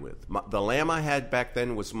started with. The lamb I had back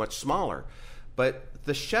then was much smaller, but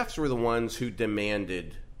the chefs were the ones who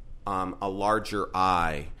demanded a larger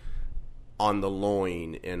eye on the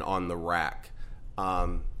loin and on the rack,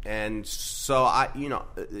 and so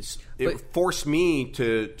it forced me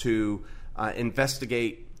to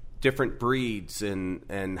investigate different breeds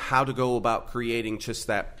and how to go about creating just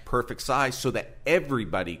that perfect size so that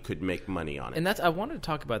everybody could make money on it. And I wanted to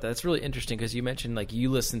talk about that. It's really interesting because you mentioned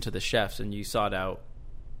you listened to the chefs and you sought out,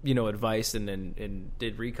 advice and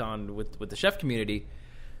did recon with the chef community.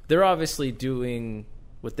 They're obviously doing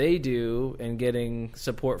what they do and getting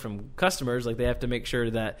support from customers. They have to make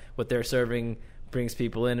sure that what they're serving brings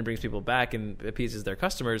people in and brings people back and appeases their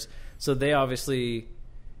customers. So they obviously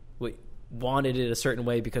wanted it a certain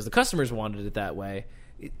way because the customers wanted it that way.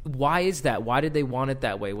 Why is that? Why did they want it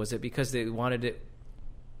that way? Was it because they wanted it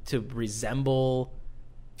to resemble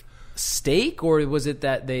steak, or was it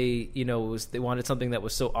that they wanted something that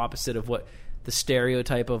was so opposite of what the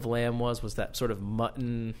stereotype of lamb was? Was that sort of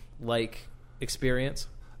mutton-like experience?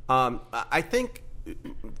 I think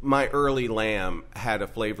my early lamb had a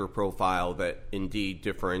flavor profile that indeed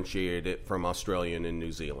differentiated it from Australian and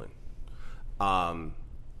New Zealand. Then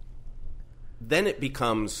it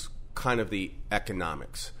becomes kind of the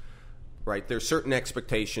economics, right? There's certain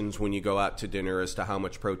expectations when you go out to dinner as to how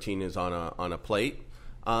much protein is on a plate.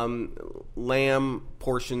 Lamb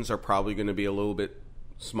portions are probably going to be a little bit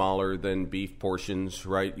smaller than beef portions,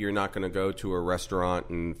 right? You're not going to go to a restaurant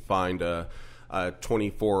and find the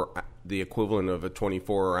equivalent of a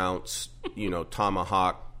 24-ounce,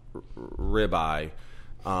 tomahawk ribeye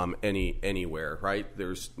anywhere, right?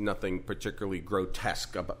 There's nothing particularly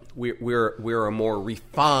grotesque about. We're a more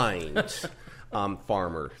refined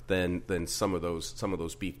farmer than some of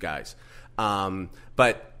those beef guys,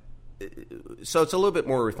 but so it's a little bit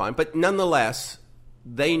more refined. But nonetheless,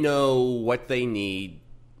 they know what they need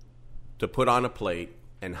to put on a plate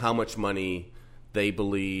and how much money they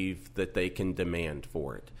believe that they can demand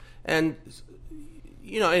for it. And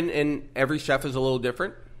and every chef is a little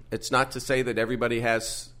different. It's not to say that everybody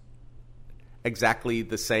has exactly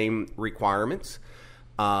the same requirements.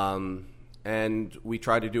 And we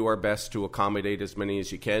try to do our best to accommodate as many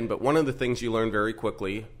as you can. But one of the things you learn very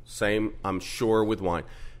quickly, same, I'm sure, with wine,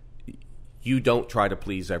 you don't try to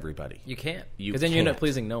please everybody. You can't. Because then you end up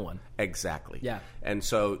pleasing no one. Exactly. Yeah. And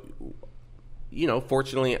so,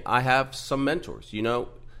 fortunately, I have some mentors.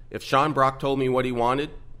 If Sean Brock told me what he wanted,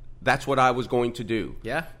 that's what I was going to do.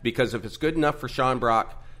 Yeah. Because if it's good enough for Sean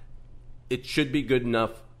Brock, it should be good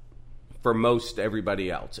enough for most everybody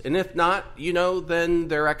else. And if not, then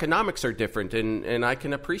their economics are different, and I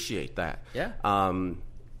can appreciate that. Yeah.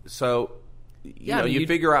 So, you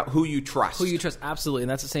figure out who you trust. Who you trust, absolutely.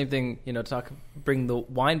 And that's the same thing, bring the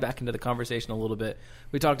wine back into the conversation a little bit.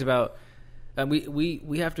 We talked about,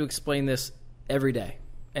 we have to explain this every day,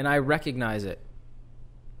 and I recognize it.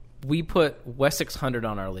 We put West 600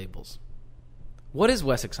 on our labels. What is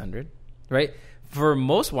West 600, right? For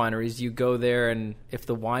most wineries, you go there, and if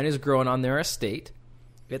the wine is grown on their estate,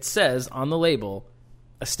 it says on the label,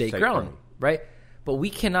 estate grown, right? But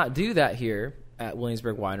we cannot do that here at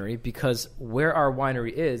Williamsburg Winery because where our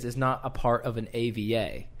winery is not a part of an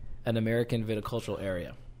AVA, an American Viticultural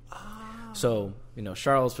Area. So,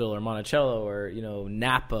 Charlottesville or Monticello or,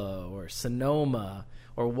 Napa or Sonoma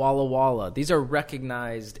or Walla Walla, these are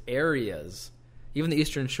recognized areas. Even the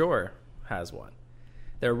Eastern Shore has one.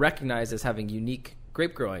 They're recognized as having unique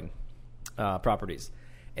grape growing properties.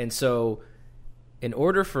 And so in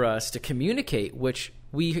order for us to communicate, which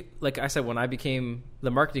like I said, when I became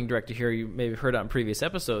the marketing director here, you maybe heard it on previous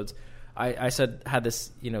episodes, I had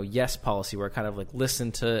this, yes policy where I kind of like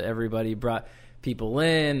listened to everybody, brought people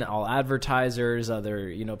in, all advertisers,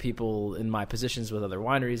 other, people in my positions with other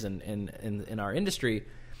wineries and in our industry.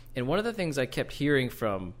 And one of the things I kept hearing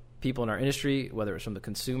from people in our industry, whether it was from the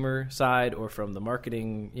consumer side or from the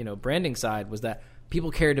marketing, branding side, was that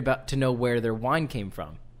people cared to know where their wine came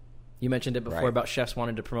from. You mentioned it before about chefs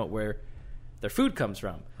wanting to promote where their food comes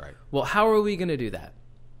from. Right. Well, how are we going to do that?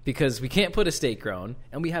 Because we can't put estate grown,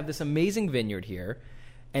 and we have this amazing vineyard here,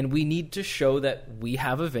 and we need to show that we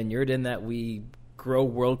have a vineyard and that we grow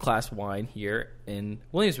world-class wine here in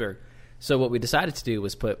Williamsburg. So what we decided to do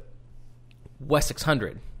was put West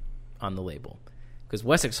 600 on the label. Because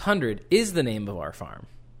West 600 is the name of our farm.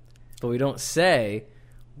 But we don't say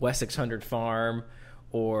West 600 Farm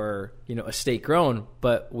or, estate grown.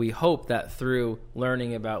 But we hope that through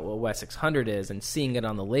learning about what West 600 is and seeing it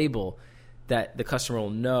on the label, that the customer will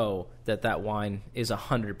know that that wine is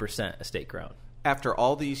 100% estate grown. After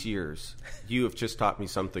all these years, you have just taught me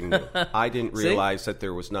something new. I didn't realize that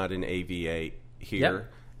there was not an AVA here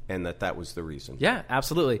and that was the reason. Yeah,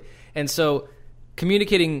 absolutely. And so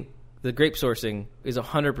communicating the grape sourcing is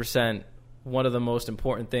 100% one of the most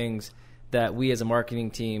important things that we as a marketing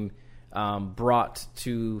team brought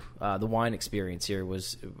to the wine experience here,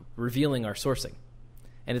 was revealing our sourcing.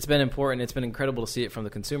 And it's been important. It's been incredible to see it from the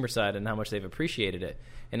consumer side and how much they've appreciated it.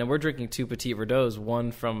 And we're drinking two Petit Verdot's,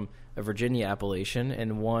 one from a Virginia appellation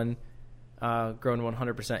and one grown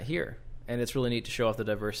 100% here. And it's really neat to show off the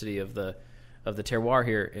diversity of the terroir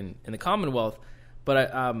here in the Commonwealth.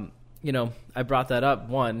 But I brought that up,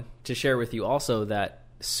 one, to share with you also that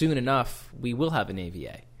soon enough we will have an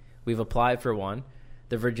AVA. We've applied for one,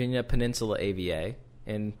 the Virginia Peninsula AVA,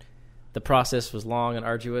 and the process was long and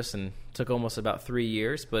arduous and took almost about 3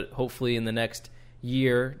 years, but hopefully in the next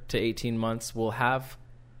year to 18 months we'll have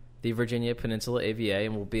the Virginia Peninsula AVA,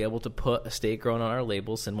 and we'll be able to put estate grown on our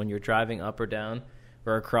labels. And when you're driving up or down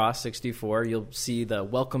or across 64, you'll see the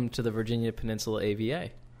welcome to the Virginia Peninsula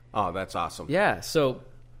AVA. Oh, that's awesome. Yeah. So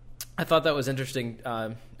I thought that was interesting.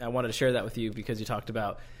 I wanted to share that with you because you talked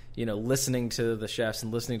about, listening to the chefs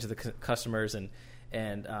and listening to the customers, and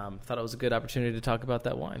thought it was a good opportunity to talk about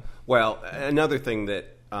that wine. Well, another thing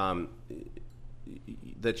that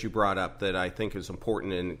that you brought up that I think is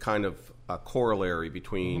important and kind of a corollary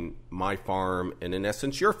between my farm and, in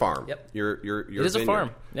essence, your farm. Yep. Your it is vineyard. A farm.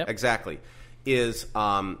 Yep. Exactly. Is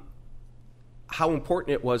how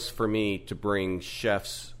important it was for me to bring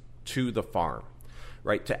chefs to the farm,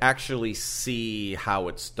 right, to actually see how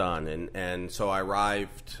it's done. And so I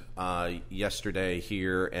arrived yesterday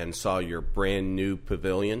here and saw your brand new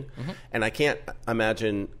pavilion. Mm-hmm. And I can't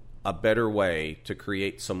imagine a better way to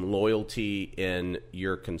create some loyalty in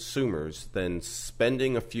your consumers than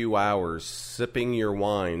spending a few hours sipping your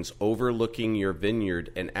wines, overlooking your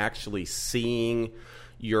vineyard, and actually seeing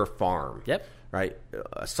your farm. Yep. Right?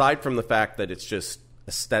 Aside from the fact that it's just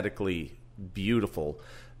aesthetically beautiful,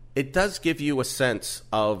 it does give you a sense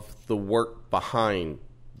of the work behind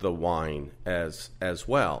the wine as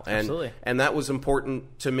well. Absolutely. And that was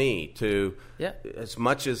important to me to, as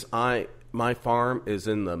much as my farm is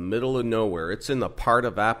in the middle of nowhere. It's in the part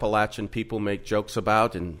of Appalachian people make jokes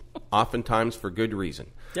about, and oftentimes for good reason.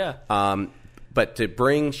 Yeah. But to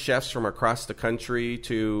bring chefs from across the country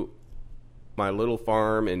to my little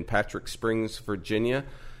farm in Patrick Springs, Virginia,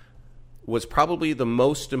 was probably the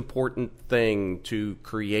most important thing to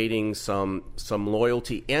creating some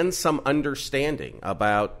loyalty and some understanding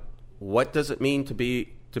about what does it mean to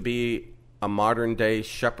be a modern day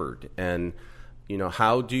shepherd, and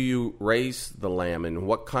how do you raise the lamb, and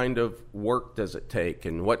what kind of work does it take,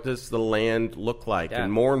 and what does the land look like,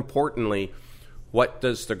 and more importantly, what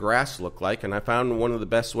does the grass look like? And I found one of the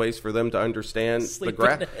best ways for them to understand the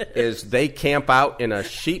grass is they camp out in a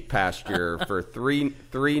sheep pasture for three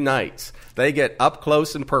nights. They get up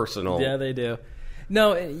close and personal. Yeah, they do.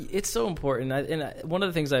 No, it's so important. One of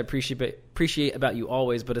the things I appreciate about you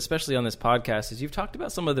always, but especially on this podcast, is you've talked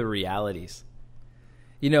about some of the realities.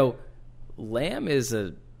 Lamb is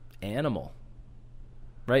an animal,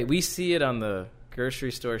 right? We see it on the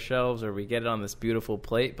grocery store shelves, or we get it on this beautiful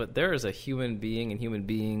plate, but there is a human being and human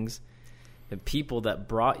beings and people that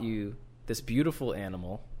brought you this beautiful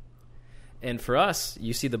animal. And for us,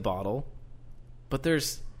 you see the bottle, but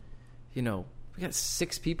there's, we got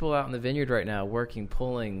 6 people out in the vineyard right now working,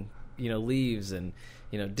 pulling, leaves and,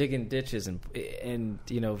 digging ditches and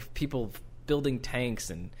people building tanks,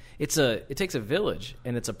 and it takes a village,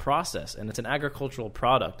 and it's a process, and it's an agricultural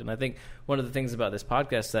product. And I think one of the things about this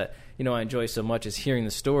podcast that I enjoy so much is hearing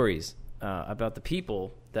the stories about the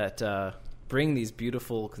people that bring these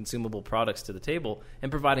beautiful consumable products to the table,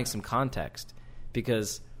 and providing some context,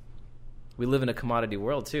 because we live in a commodity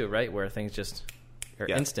world too, right, where things just are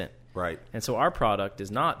instant, right? And so our product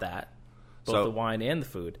is not that, both the wine and the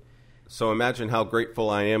food. So imagine how grateful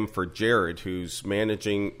I am for Jared, who's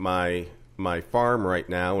managing my farm right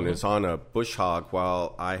now and is on a bush hog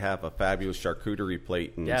while I have a fabulous charcuterie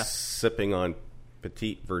plate and sipping on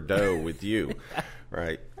Petit Verdot with you,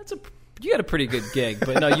 right? You got a pretty good gig,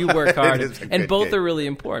 but no, you work hard, and both gig. Are really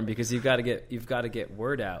important because you've got to get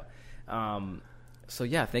word out. So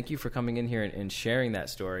thank you for coming in here and sharing that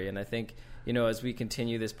story. And I think as we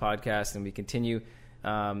continue this podcast and we continue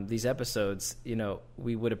these episodes,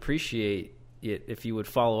 we would appreciate it if you would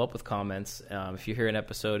follow up with comments. If you hear an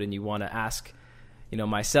episode and you want to ask,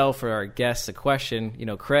 myself or our guests a question,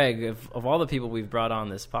 Craig, of all the people we've brought on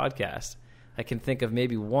this podcast, I can think of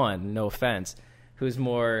maybe one, no offense, who's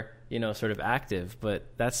more, sort of active, but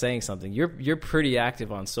that's saying something. You're pretty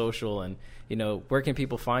active on social, and, where can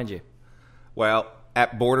people find you? Well,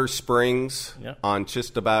 at Border Springs on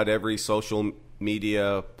just about every social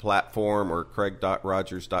media platform, or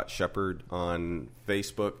craig.rogers.shepherd on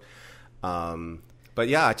Facebook.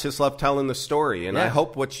 But I just love telling the story, and I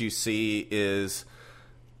hope what you see is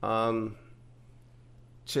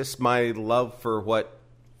just my love for what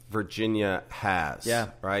Virginia has,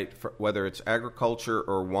 right? Whether it's agriculture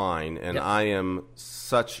or wine, and I am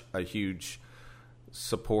such a huge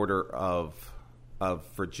supporter of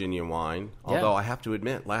Virginia wine. Although I have to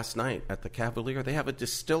admit, last night at the Cavalier, they have a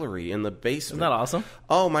distillery in the basement. Isn't that awesome?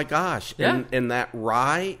 Oh my gosh! Yeah. And that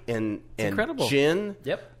rye and incredible. Gin.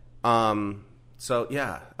 Yep. One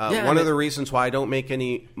of the reasons why I don't make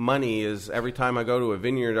any money is every time I go to a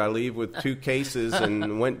vineyard, I leave with 2 cases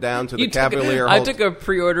and went down to the Cavalier. I took a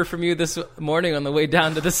pre-order from you this morning on the way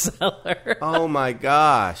down to the cellar. Oh my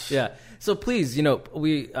gosh! Yeah. So please,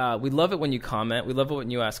 we love it when you comment. We love it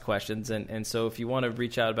when you ask questions. And so if you want to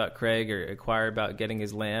reach out about Craig or inquire about getting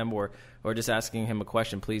his lamb or just asking him a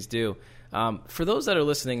question, please do. For those that are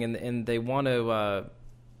listening and they want to,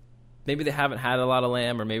 maybe they haven't had a lot of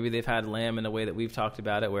lamb, or maybe they've had lamb in a way that we've talked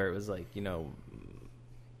about it, where it was like,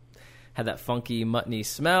 had that funky, muttony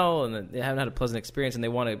smell, and they haven't had a pleasant experience, and they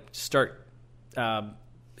want to start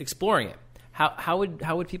exploring it. How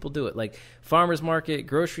would people do it? Like farmers market,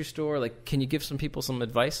 grocery store? Like, can you give some people some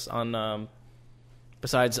advice on,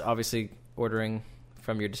 besides obviously ordering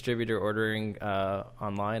from your distributor, ordering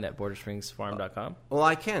online at BorderSpringsFarm.com? Well,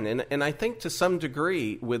 I can. And I think to some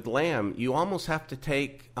degree with lamb, you almost have to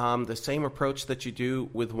take the same approach that you do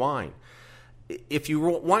with wine. If you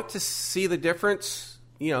want to see the difference,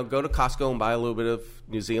 go to Costco and buy a little bit of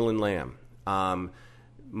New Zealand lamb.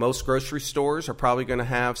 Most grocery stores are probably going to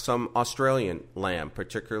have some Australian lamb,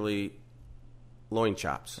 particularly loin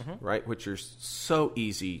chops, right, which are so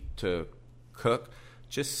easy to cook.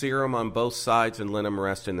 Just sear them on both sides and let them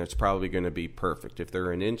rest, and it's probably going to be perfect. If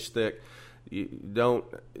they're an inch thick, you don't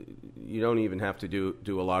even have to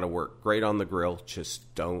do a lot of work. Great on the grill,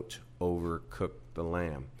 just don't overcook the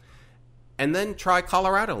lamb. And then try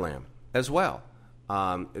Colorado lamb as well.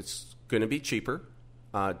 It's going to be cheaper,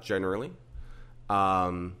 generally.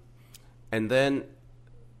 And then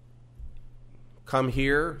come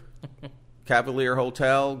here, Cavalier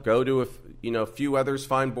Hotel, go to a few others,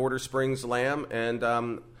 find Border Springs lamb, and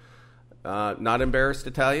not embarrassed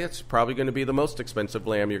to tell you, it's probably going to be the most expensive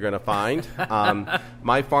lamb you're going to find.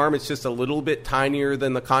 My farm is just a little bit tinier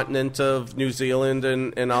than the continent of New Zealand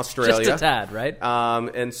and Australia. Just a tad, right?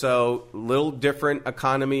 And so little different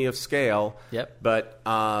economy of scale. Yep.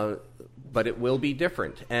 But it will be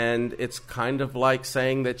different. And it's kind of like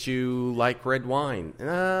saying that you like red wine.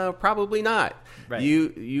 Probably not. Right.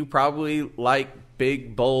 You probably like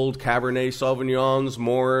big, bold Cabernet Sauvignons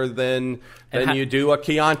more than you do a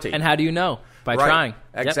Chianti. And how do you know? By trying.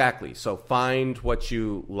 Exactly. Yep. So find what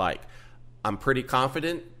you like. I'm pretty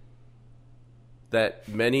confident that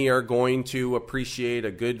many are going to appreciate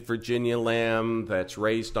a good Virginia lamb that's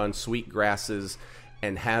raised on sweet grasses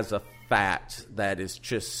and has a fat that is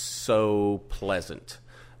just so pleasant.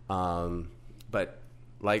 But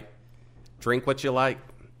drink what you like,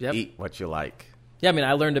 eat what you like. Yeah, I mean,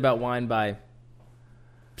 I learned about wine by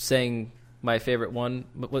saying my favorite one.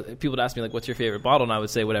 People would ask me, what's your favorite bottle? And I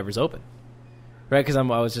would say whatever's open, right? Because I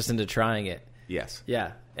was just into trying it. Yes.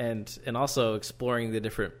 Yeah, and also exploring the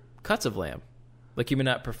different cuts of lamb. Like, you may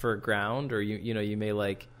not prefer ground, or you may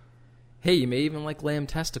you may even like lamb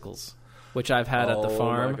testicles, which I've had at the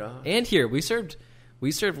farm. My God. And here we served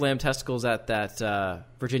lamb testicles at that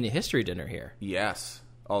Virginia History Dinner here. Yes.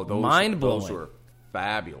 Oh, mind-blowing. Those were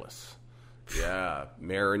fabulous. Yeah,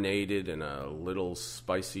 marinated in a little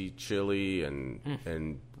spicy chili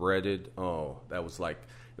and breaded. Oh, it was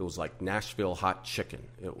like Nashville hot chicken.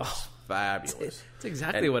 It was fabulous. It's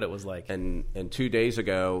exactly what it was like. And 2 days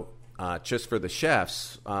ago, just for the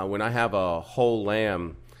chefs, when I have a whole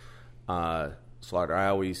lamb slaughter, I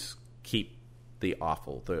always keep the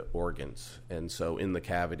offal, the organs. And so in the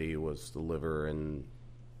cavity was the liver and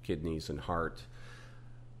kidneys and heart.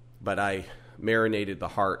 But I marinated the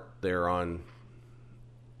heart there on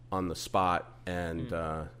the spot and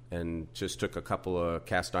just took a couple of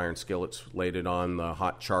cast iron skillets, laid it on the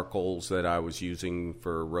hot charcoals that I was using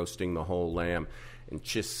for roasting the whole lamb, and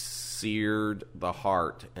just seared the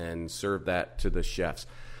heart and served that to the chefs.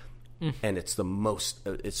 And it's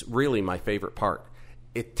really my favorite part.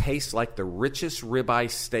 It tastes like the richest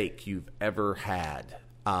ribeye steak you've ever had.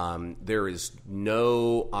 There is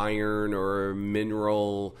no iron or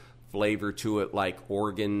mineral flavor to it like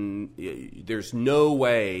organ. There's no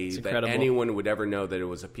way that anyone would ever know that it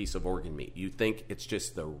was a piece of organ meat. You think it's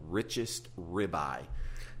just the richest ribeye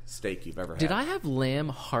steak you've ever had. Did I have lamb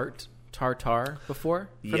heart tartare before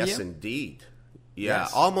from Yes, you? indeed. Yeah,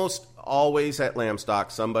 almost always at Lamb Stock,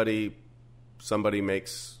 somebody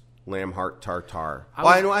makes lamb heart tartare.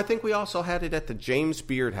 I think we also had it at the James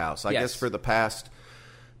Beard House. I guess for the past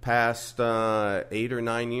 8 or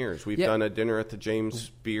 9 years, we've done a dinner at the James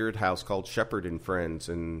Beard House called Shepherd and Friends,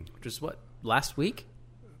 and just last week?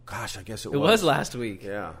 Gosh, I guess it was last week.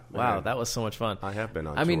 Yeah. Wow, man. That was so much fun. I have been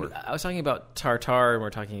on tour. mean, I was talking about tartare, and we're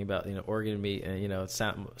talking about organ meat, and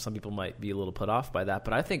some people might be a little put off by that,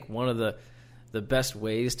 but I think one of the best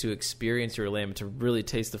ways to experience your lamb, to really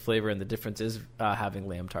taste the flavor and the difference, is having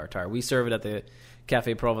lamb tartare. We serve it at the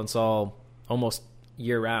Café Provençal almost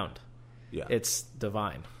year round. Yeah, it's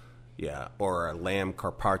divine. Yeah, or a lamb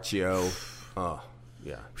carpaccio. Oh,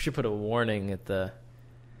 yeah. We should put a warning at the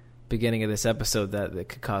beginning of this episode that it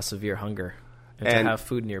could cause severe hunger and to have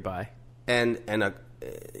food nearby.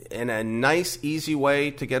 And a nice, easy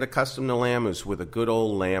way to get accustomed to lamb is with a good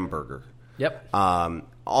old lamb burger. Yep.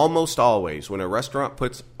 Almost always, when a restaurant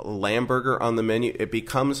puts a lamb burger on the menu, it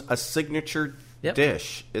becomes a signature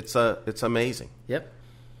dish. It's amazing. Yep.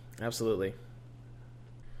 Absolutely.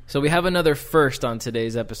 So we have another first on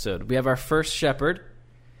today's episode. We have our first shepherd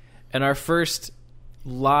and our first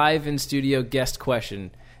live in studio guest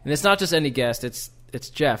question. And it's not just any guest. It's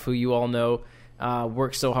Jeff, who you all know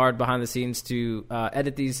works so hard behind the scenes to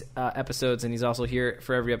edit these episodes, and he's also here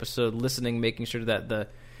for every episode, listening, making sure that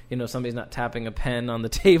somebody's not tapping a pen on the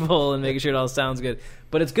table and making sure it all sounds good.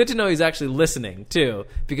 But it's good to know he's actually listening too,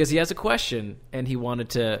 because he has a question and he wanted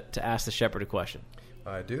to ask the shepherd a question.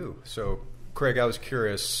 I do. So, Craig, I was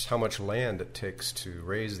curious how much land it takes to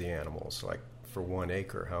raise the animals. Like for 1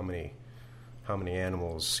 acre, how many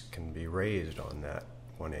animals can be raised on that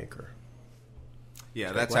 1 acre?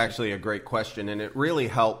 Yeah, that's actually a great question, and it really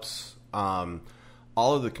helps all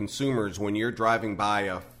of the consumers when you're driving by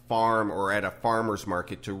a farm or at a farmer's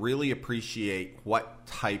market to really appreciate what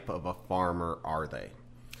type of a farmer are they.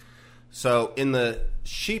 So in the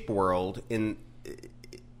sheep world, in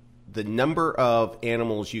the number of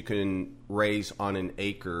animals you can raise on an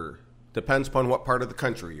acre depends upon what part of the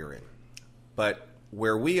country you're in. But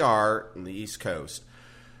where we are in the East Coast,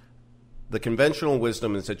 the conventional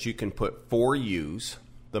wisdom is that you can put 4 ewes,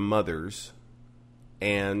 the mothers,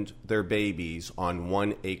 and their babies on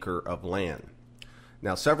 1 acre of land.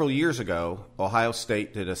 Now, several years ago, Ohio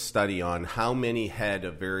State did a study on how many head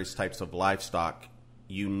of various types of livestock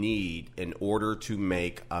you need in order to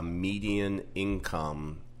make a median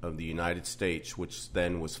income of the United States, which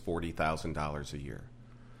then was $40,000 a year.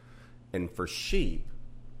 And for sheep,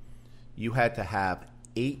 you had to have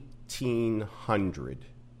 1,800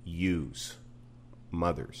 ewes,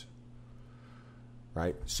 mothers,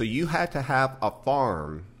 right? So you had to have a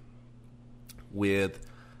farm with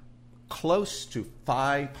close to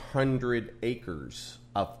 500 acres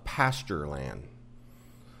of pasture land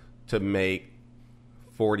to make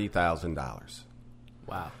 $40,000.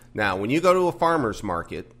 Wow. Now, when you go to a farmer's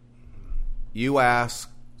market, you ask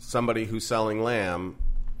somebody who's selling lamb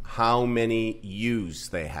how many ewes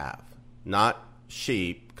they have. Not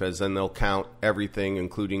sheep, because then they'll count everything,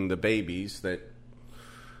 including the babies that,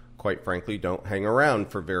 quite frankly, don't hang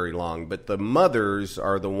around for very long. But the mothers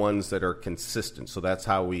are the ones that are consistent. So that's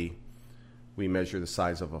how we measure the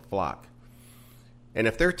size of a flock. And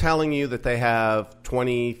if they're telling you that they have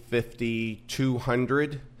 20, 50,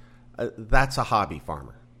 200, that's a hobby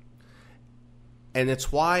farmer. And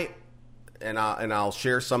it's why, and I'll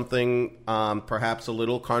share something perhaps a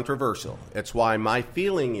little controversial. It's why my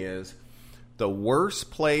feeling is the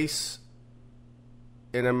worst place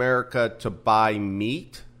in America to buy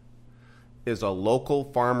meat is a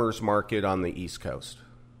local farmer's market on the East Coast.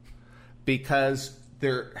 Because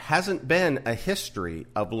there hasn't been a history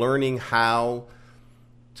of learning how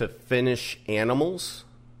to finish animals,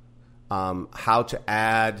 how to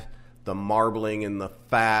add the marbling and the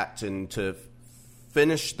fat, and to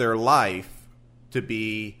finish their life to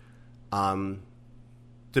be of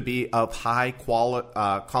high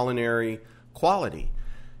culinary quality.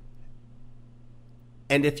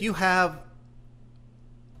 And if you have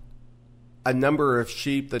a number of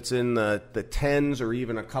sheep that's in the tens or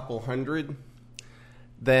even a couple hundred,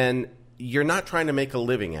 then you're not trying to make a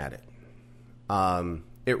living at it.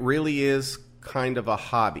 It really is kind of a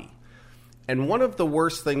hobby. And one of the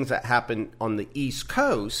worst things that happened on the East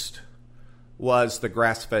Coast was the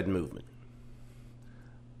grass-fed movement.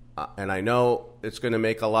 And I know it's going to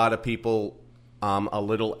make a lot of people a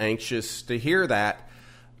little anxious to hear that,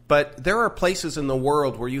 but there are places in the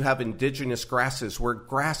world where you have indigenous grasses where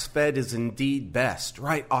grass-fed is indeed best,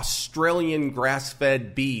 right? Australian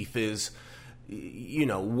grass-fed beef is,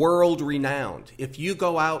 world-renowned. If you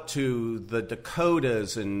go out to the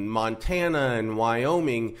Dakotas and Montana and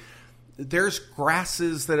Wyoming, there's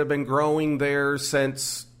grasses that have been growing there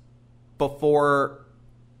since before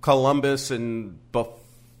Columbus and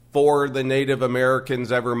before the Native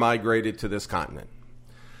Americans ever migrated to this continent.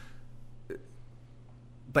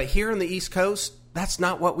 But here on the East Coast, that's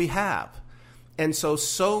not what we have. And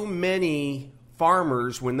so many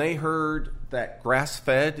farmers, when they heard that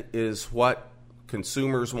grass-fed is what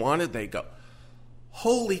consumers wanted, they go,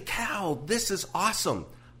 holy cow, this is awesome.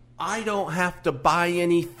 I don't have to buy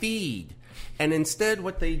any feed. And instead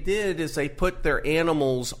what they did is they put their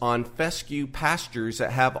animals on fescue pastures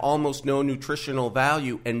that have almost no nutritional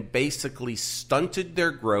value and basically stunted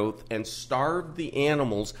their growth and starved the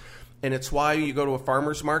animals. And it's why you go to a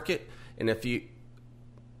farmer's market, and if you,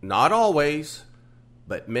 not always,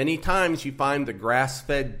 but many times you find the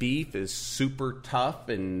grass-fed beef is super tough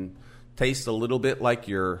and taste a little bit like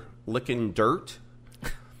you're licking dirt,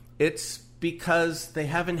 it's because they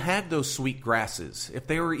haven't had those sweet grasses. If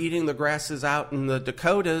they were eating the grasses out in the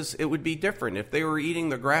Dakotas, it would be different. If they were eating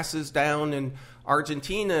the grasses down in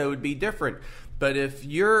Argentina, it would be different. But if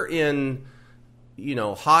you're in,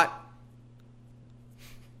 hot,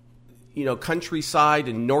 countryside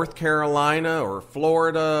in North Carolina or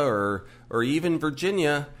Florida or even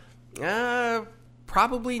Virginia,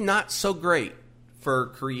 probably not so great for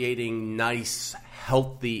creating nice,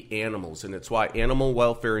 healthy animals. And it's why animal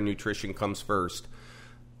welfare and nutrition comes first,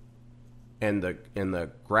 and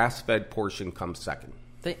the grass-fed portion comes second.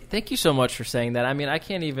 Thank you so much for saying that. I mean, I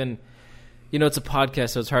can't even, it's a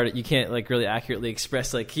podcast, so it's hard. You can't really accurately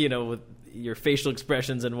express with your facial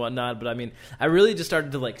expressions and whatnot. But I mean, I really just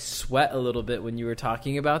started to sweat a little bit when you were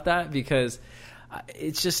talking about that, because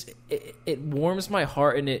it's just, it warms my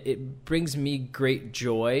heart, and it brings me great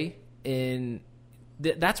joy.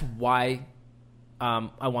 That's why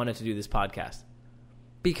I wanted to do this podcast,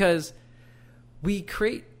 because we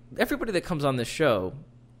create, everybody that comes on this show,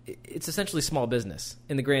 it's essentially small business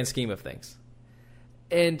in the grand scheme of things.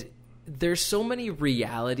 And there's so many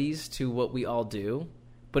realities to what we all do,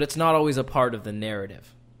 but it's not always a part of the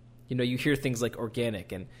narrative. You hear things like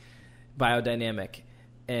organic and biodynamic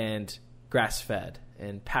and grass-fed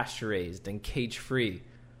and pasture-raised and cage-free.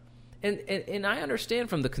 And I understand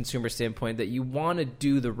from the consumer standpoint that you want to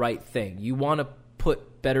do the right thing. You want to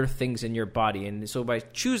put better things in your body. And so by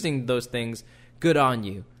choosing those things, good on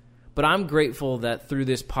you. But I'm grateful that through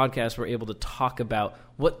this podcast, we're able to talk about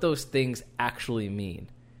what those things actually mean.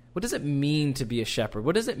 What does it mean to be a shepherd?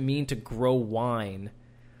 What does it mean to grow wine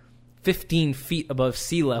 15 feet above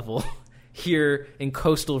sea level here in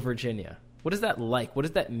coastal Virginia? What is that like? What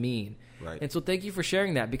does that mean? Right. And so thank you for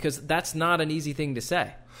sharing that, because that's not an easy thing to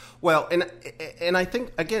say. Well, and I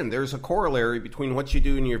think, again, there's a corollary between what you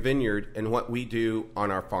do in your vineyard and what we do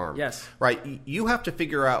on our farm. Yes. Right? You have to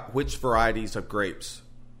figure out which varieties of grapes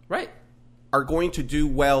Right. are going to do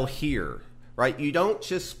well here. Right? You don't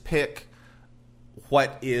just pick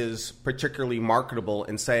what is particularly marketable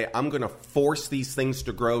and say, I'm going to force these things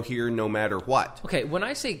to grow here no matter what. Okay, when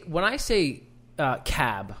I say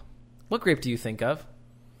cab, what grape do you think of?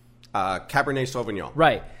 Cabernet Sauvignon.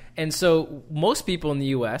 Right. And so most people in the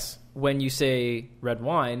U.S., when you say red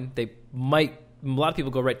wine, a lot of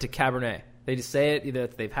people go right to Cabernet. They just say it, either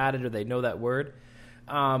if they've had it or they know that word.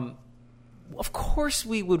 Of course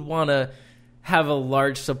we would want to have a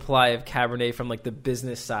large supply of Cabernet from the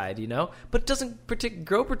business side, but it doesn't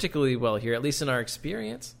grow particularly well here, at least in our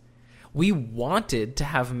experience. We wanted to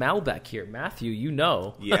have Malbec here. Matthew,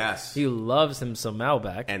 Yes. he loves him some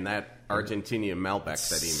Malbec. And that Argentinian Malbec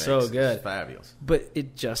that he makes so good. is fabulous. But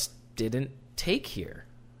it just didn't take here.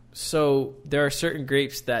 So there are certain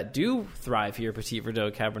grapes that do thrive here, Petit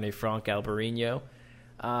Verdot, Cabernet Franc, Albarino.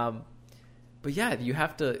 But yeah, you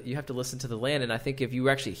have to listen to the land. And I think if you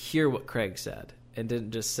actually hear what Craig said and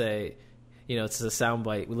didn't just say, it's a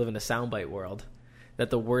soundbite, we live in a soundbite world, that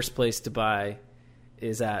the worst place to buy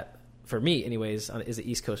is for me anyways, is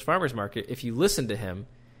the East Coast Farmers Market. If you listen to him,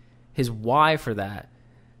 his why for that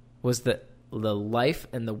was that the life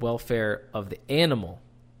and the welfare of the animal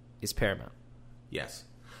is paramount. Yes.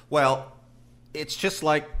 Well, it's just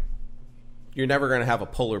like you're never going to have a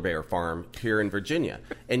polar bear farm here in Virginia.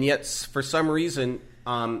 And yet, for some reason,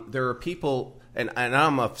 there are people, and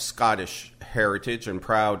I'm of Scottish heritage and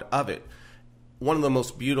proud of it. One of the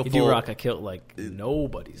most beautiful... You do rock a kilt like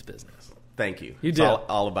nobody's business. Thank you. You do. It's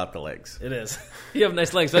all about the legs. It is. You have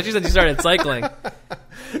nice legs, especially since you started cycling.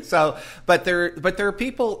 But there are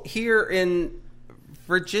people here in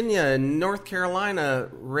Virginia and North Carolina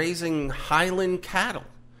raising Highland cattle,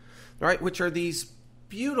 right? Which are these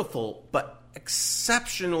beautiful but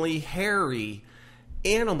exceptionally hairy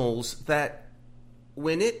animals that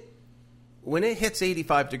when it hits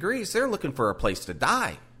 85 degrees, they're looking for a place to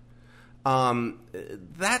die.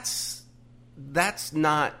 That's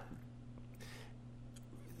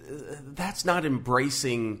not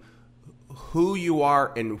embracing who you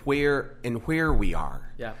are and where we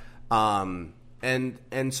are. Yeah.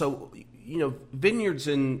 And so, vineyards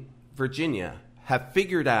in Virginia have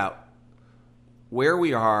figured out where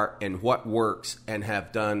we are and what works and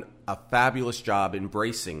have done a fabulous job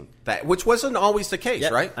embracing that, which wasn't always the case,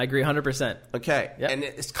 Yep, right? I agree 100%. Okay. Yep. And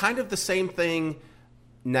it's kind of the same thing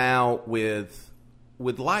now with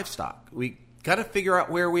livestock. We got to figure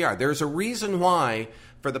out where we are. There's a reason why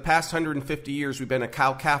for the past 150 years we've been a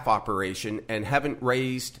cow-calf operation and haven't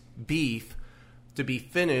raised beef to be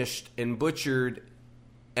finished and butchered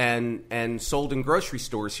and sold in grocery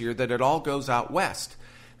stores here, that it all goes out west.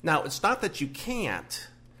 Now, it's not that you can't.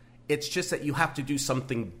 It's just that you have to do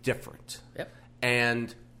something different. Yep.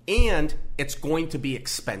 And it's going to be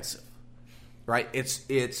expensive, right?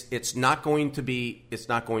 It's not going to be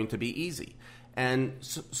easy. And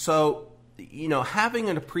so having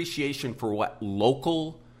an appreciation for what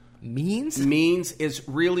local means is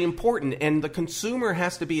really important, and the consumer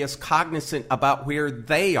has to be as cognizant about where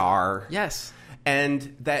they are. Yes.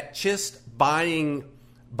 And that just buying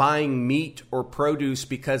meat or produce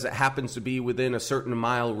because it happens to be within a certain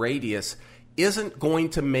mile radius isn't going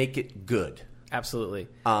to make it good. Absolutely.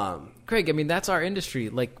 Craig, I mean, that's our industry.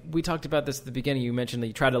 Like, we talked about this at the beginning. You mentioned that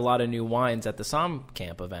you tried a lot of new wines at the Somm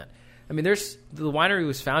Camp event. I mean, the winery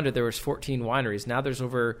was founded, there was 14 wineries. Now there's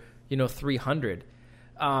over, 300.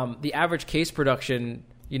 The average case production,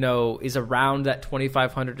 is around that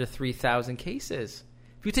 2,500 to 3,000 cases.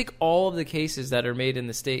 If you take all of the cases that are made in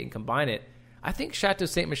the state and combine it, I think Chateau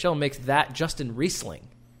Ste. Michelle makes that just in Riesling,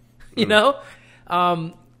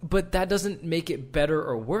 but that doesn't make it better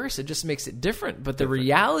or worse. It just makes it different. But the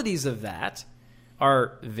realities of that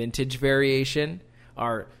are vintage variation,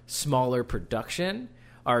 are smaller production,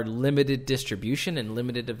 are limited distribution and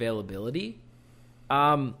limited availability.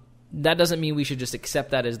 That doesn't mean we should just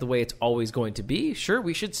accept that as the way it's always going to be. Sure,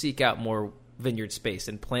 we should seek out more vineyard space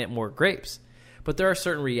and plant more grapes. But there are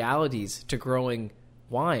certain realities to growing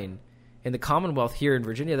wine in the Commonwealth here in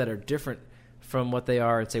Virginia that are different from what they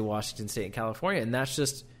are in, say, Washington State and California. And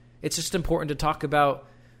it's just important to talk about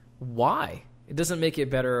why. It doesn't make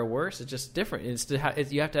it better or worse. It's just different.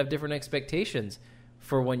 You have to have different expectations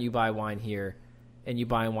for when you buy wine here and you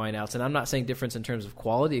buy wine else. And I'm not saying difference in terms of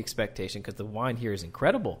quality expectation, because the wine here is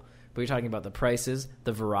incredible. But you're talking about the prices,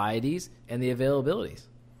 the varieties, and the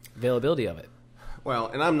availability of it. Well,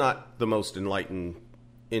 and I'm not the most enlightened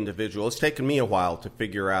individual. It's taken me a while to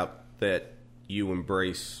figure out that you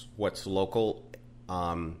embrace what's local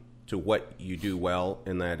to what you do well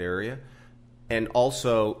in that area, and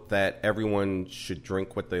also that everyone should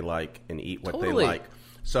drink what they like and eat what they like.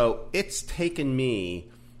 So it's taken me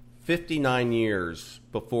 59 years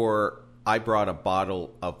before I brought a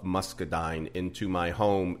bottle of muscadine into my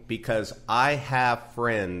home, because I have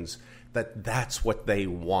friends that's what they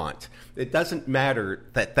want. It doesn't matter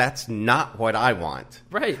that that's not what I want.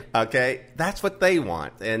 Right. Okay? That's what they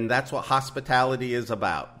want. And that's what hospitality is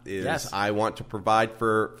about. Yes. I want to provide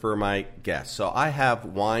for my guests. So I have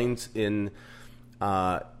wines in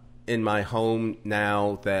my home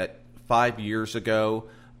now that 5 years ago,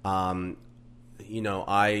 I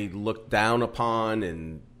looked down upon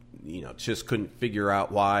and, just couldn't figure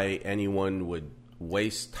out why anyone would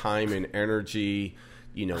waste time and energy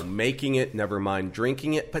making it, never mind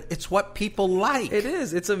drinking it, but it's what people like. It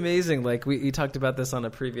is. It's amazing. Like we talked about this on a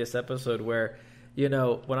previous episode where,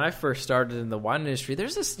 when I first started in the wine industry,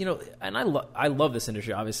 there's this, and I love this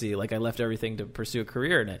industry, obviously. Like, I left everything to pursue a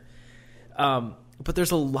career in it. But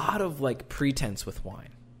there's a lot of like pretense with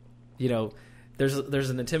wine. There's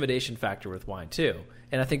an intimidation factor with wine too.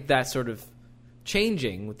 And I think that's sort of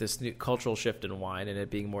changing with this new cultural shift in wine and it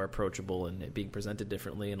being more approachable and it being presented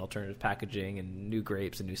differently and alternative packaging and new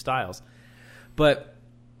grapes and new styles. But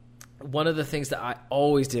one of the things that I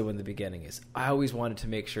always did in the beginning is I always wanted to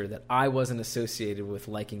make sure that I wasn't associated with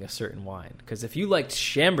liking a certain wine. Because if you liked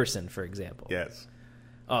Chambourcin, for example. Yes.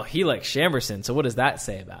 Oh, he likes Chambourcin, so what does that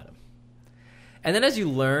say about him? And then as you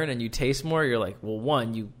learn and you taste more, you're like, well,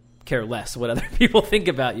 one, you care less what other people think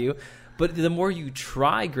about you. But the more you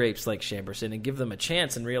try grapes like Chambourcin and give them a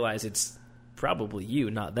chance and realize it's probably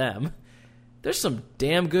you, not them, there's some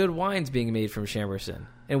damn good wines being made from Chambourcin.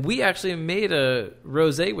 And we actually made a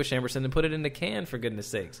rosé with Chambourcin and put it in the can, for goodness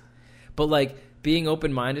sakes. But like being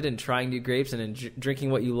open-minded and trying new grapes and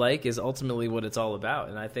drinking what you like is ultimately what it's all about.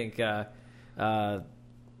 And I think,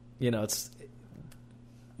 it's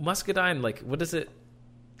muscadine. Like, what is it?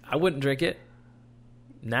 I wouldn't drink it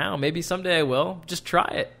now. Maybe someday I will. Just try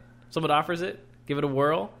it. Someone offers it, give it a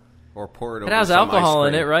whirl. Or pour it over It has some alcohol ice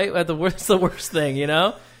in cream. it, right? It's the worst thing,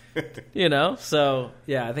 So,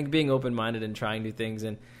 yeah, I think being open-minded and trying new things.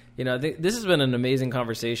 And, I think this has been an amazing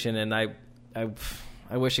conversation, and I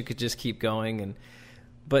wish it could just keep going.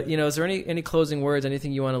 But, is there any closing words,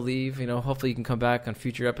 anything you want to leave? Hopefully you can come back on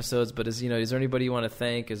future episodes. But, is there anybody you want to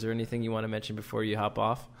thank? Is there anything you want to mention before you hop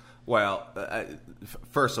off? Well,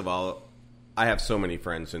 first of all, I have so many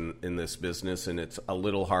friends in this business, and it's a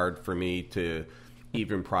little hard for me to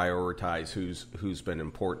even prioritize who's been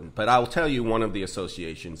important. But I'll tell you, one of the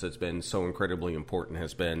associations that's been so incredibly important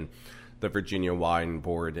has been the Virginia Wine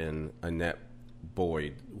Board and Annette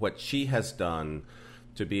Boyd. What she has done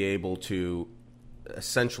to be able to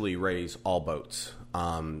essentially raise all boats.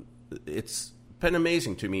 It's been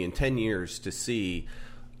amazing to me in 10 years to see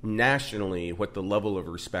nationally what the level of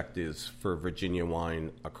respect is for Virginia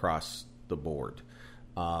wine across the board.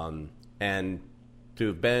 And to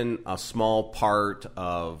have been a small part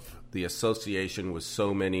of the association with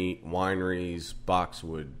so many wineries,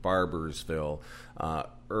 Boxwood, Barbersville,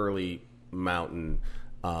 Early Mountain,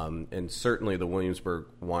 and certainly the Williamsburg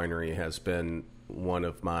Winery has been one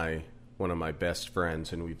of my best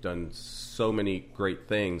friends, and we've done so many great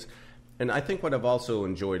things. And I think what I've also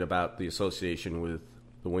enjoyed about the association with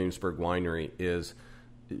the Williamsburg Winery is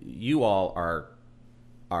you all are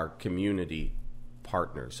our community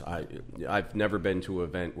partners. I've never been to an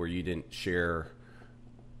event where you didn't share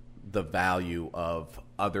the value of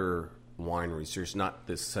other wineries. There's not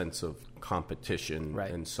this sense of competition,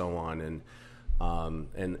 right, and so on,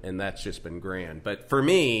 and that's just been grand. But for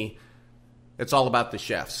me, it's all about the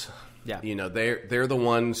chefs. Yeah, they're the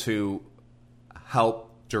ones who help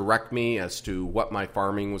direct me as to what my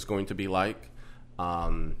farming was going to be like,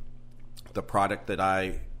 the product that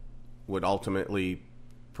I would ultimately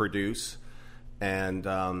produce, and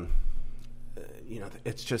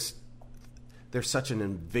it's just, they're such an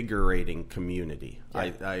invigorating community.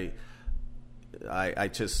 Yeah.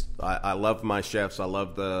 I love my chefs. I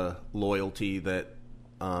love the loyalty that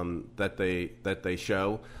they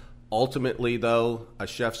show. Ultimately, though, a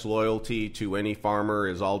chef's loyalty to any farmer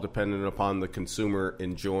is all dependent upon the consumer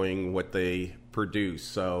enjoying what they produce.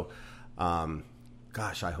 So,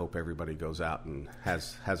 gosh, I hope everybody goes out and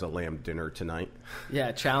has a lamb dinner tonight.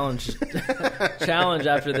 Yeah, challenge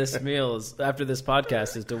after this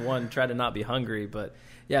podcast is to, one, try to not be hungry, but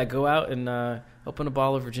yeah, go out and open a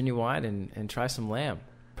bottle of Virginia wine and try some lamb,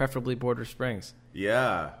 preferably Border Springs.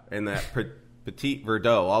 Yeah, and that Petit Verdot,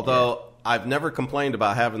 although I've never complained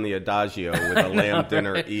about having the Adagio with a lamb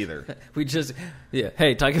dinner either.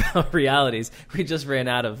 Hey, talking about realities, we just ran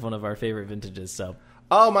out of one of our favorite vintages, so.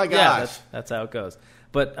 Oh my gosh. Yeah, that's how it goes.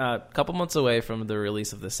 But a couple months away from the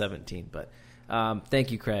release of the 17. But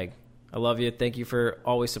thank you, Craig. I love you. Thank you for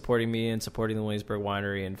always supporting me and supporting the Williamsburg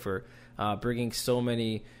Winery, and for bringing so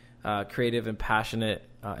many creative and passionate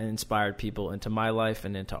and inspired people into my life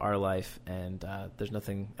and into our life. And there's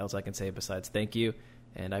nothing else I can say besides thank you,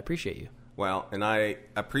 and I appreciate you. Well, and I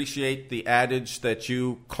appreciate the adage that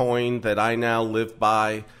you coined that I now live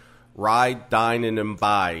by: ride, dine, and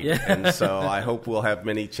imbibe. Yeah. And so I hope we'll have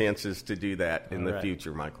many chances to do that in the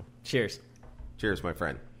future, Michael. Cheers. Cheers, my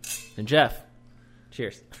friend. And Jeff,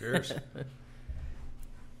 cheers. Cheers.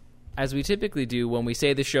 As we typically do when we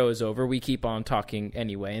say the show is over, we keep on talking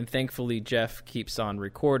anyway. And thankfully, Jeff keeps on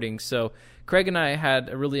recording. So Craig and I had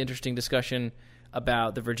a really interesting discussion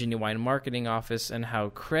about the Virginia Wine Marketing Office and how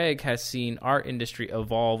Craig has seen our industry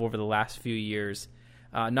evolve over the last few years.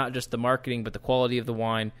 Not just the marketing, but the quality of the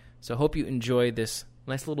wine. So I hope you enjoy this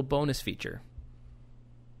nice little bonus feature.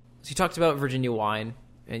 So you talked about Virginia Wine,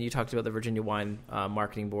 and you talked about the Virginia Wine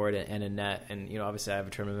Marketing Board and Annette. And, obviously I have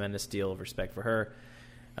a tremendous deal of respect for her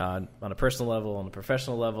on a personal level, on a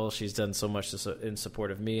professional level. She's done so much in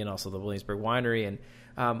support of me and also the Williamsburg Winery. And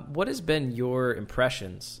what has been your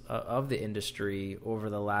impressions of the industry over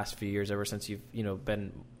the last few years, ever since you've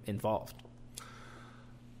been involved?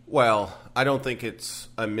 Well, I don't think it's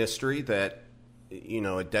a mystery that,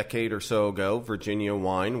 a decade or so ago, Virginia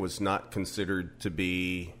wine was not considered to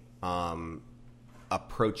be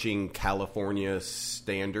approaching California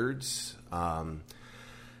standards,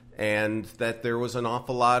 and that there was an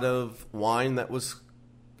awful lot of wine that was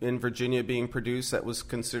in Virginia being produced that was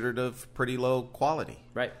considered of pretty low quality.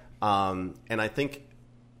 Right. And I think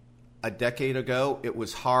a decade ago, it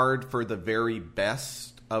was hard for the very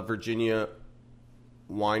best of Virginia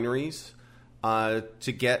wineries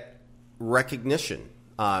to get recognition.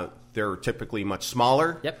 They're typically much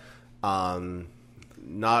smaller. Yep.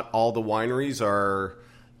 Not all the wineries are,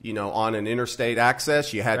 on an interstate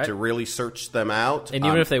access. You had to really search them out. And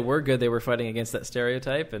even if they were good, they were fighting against that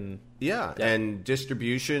stereotype. And and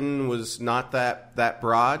distribution was not that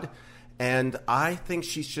broad. And I think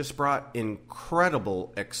she's just brought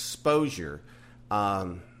incredible exposure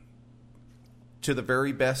to the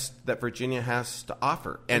very best that Virginia has to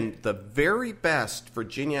offer. And the very best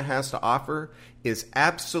Virginia has to offer is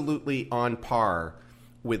absolutely on par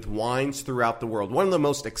with wines throughout the world. One of the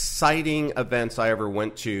most exciting events I ever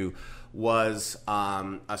went to was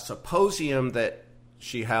a symposium that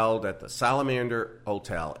she held at the Salamander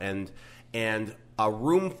Hotel. And a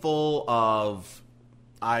room full of,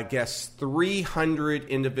 I guess, 300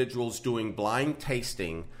 individuals doing blind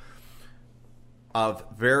tasting of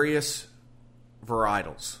various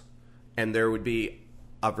varietals, and there would be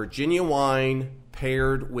a Virginia wine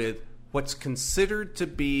paired with what's considered to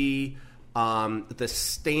be the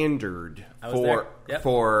standard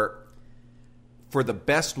for for the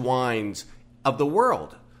best wines of the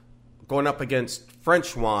world, going up against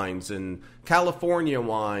French wines and California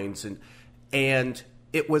wines. And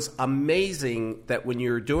it was amazing that when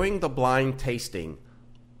you're doing the blind tasting,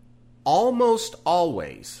 almost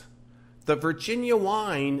always the Virginia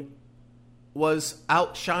wine was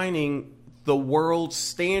outshining the world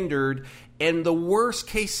standard. And the worst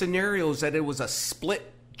case scenario is that it was a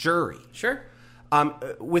split jury. Sure.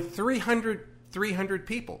 With 300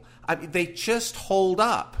 people. I mean, they just hold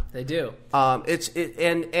up. They do.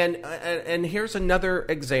 And here's another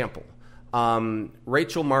example.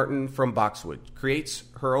 Rachel Martin from Boxwood creates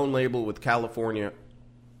her own label with California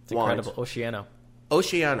wines. Incredible.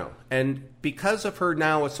 Oceano. And because of her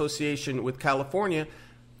now association with California,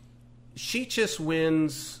 she just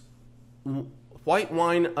wins White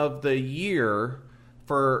Wine of the Year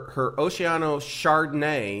for her Oceano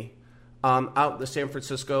Chardonnay out the San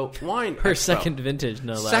Francisco Wine Her Expo. second vintage,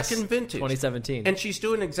 no less. Second vintage. 2017. And she's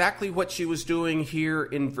doing exactly what she was doing here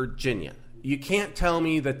in Virginia. You can't tell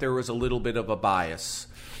me that there was a little bit of a bias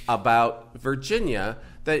about Virginia,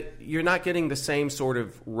 that you're not getting the same sort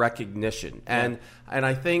of recognition. And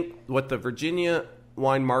I think what the Virginia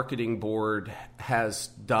Wine Marketing Board has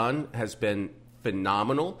done has been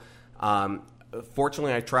phenomenal.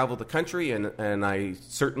 Fortunately, I travel the country, and I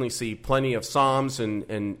certainly see plenty of somms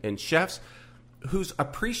and chefs whose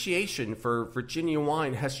appreciation for Virginia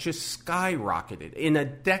wine has just skyrocketed. In a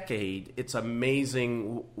decade, it's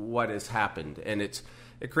amazing what has happened, and it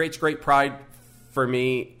creates great pride for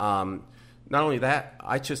me. Not only that,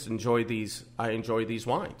 I just enjoy these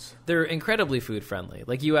wines. They're incredibly food friendly.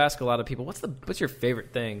 Like, you ask a lot of people, what's your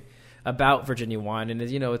favorite thing about Virginia wine? And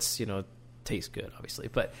it's tastes good, obviously,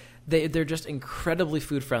 but they're just incredibly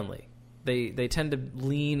food friendly. They tend to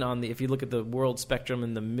lean on if you look at the world spectrum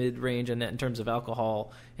in the mid range, and in terms of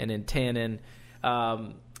alcohol and in tannin,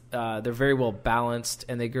 they're very well balanced,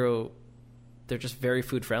 and they're just very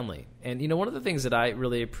food friendly. And one of the things that I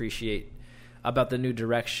really appreciate about the new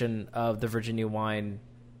direction of the Virginia wine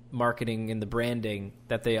marketing and the branding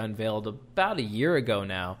that they unveiled about a year ago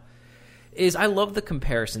now is I love the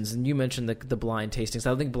comparisons. And you mentioned the blind tastings.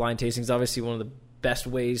 I think blind tasting is obviously one of the best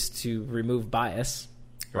ways to remove bias,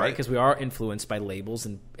 right? Because we are influenced by labels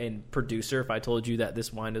and producer. If I told you that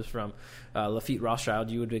this wine is from Lafite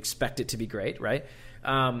Rothschild, you would expect it to be great, right?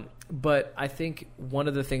 But I think one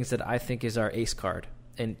of the things that I think is our ace card,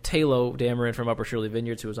 and Taylo Dameron from Upper Shirley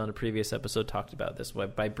Vineyards, who was on a previous episode, talked about this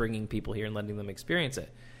by bringing people here and letting them experience it,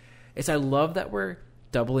 is I love that we're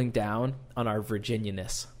doubling down on our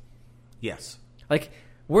Virginia-ness. Yes. Like,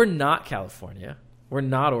 we're not California. We're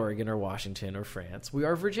not Oregon or Washington or France. We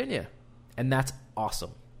are Virginia, and that's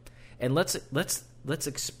awesome. And let's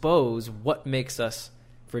expose what makes us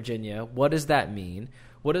Virginia. What does that mean?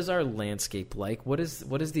 What is our landscape like? What is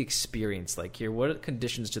the experience like here? What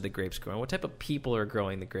conditions do the grapes grow in? What type of people are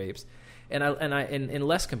growing the grapes? And in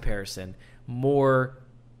less comparison, more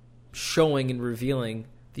showing and revealing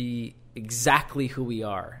exactly who we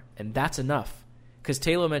are, and that's enough. Because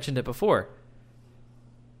Taylor mentioned it before.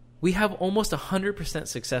 We have almost 100%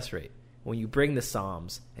 success rate when you bring the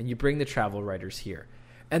somms and you bring the travel writers here,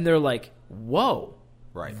 and they're like, "Whoa,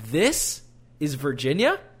 right? This is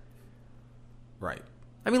Virginia." Right.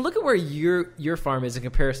 I mean, look at where your farm is in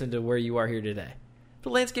comparison to where you are here today. The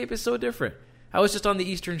landscape is so different. I was just on the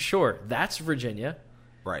Eastern Shore. That's Virginia.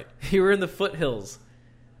 Right. You were in the foothills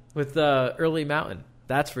with Early Mountain.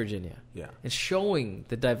 That's Virginia. Yeah. And showing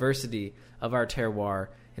the diversity of our terroir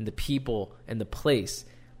and the people and the place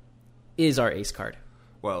is our ace card.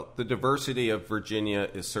 Well, the diversity of Virginia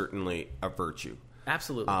is certainly a virtue.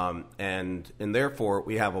 Absolutely. And therefore,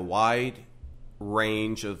 we have a wide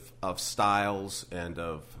range of styles and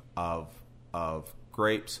of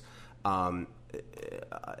grapes.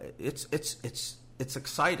 It's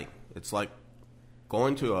exciting. It's like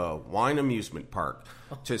going to a wine amusement park,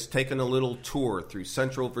 just taking a little tour through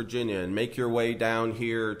Central Virginia and make your way down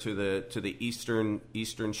here to the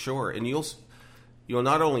Eastern Shore, and you'll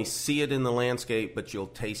not only see it in the landscape, but you'll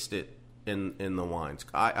taste it in the wines.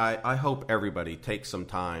 I hope everybody takes some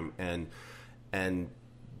time and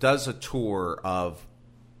does a tour of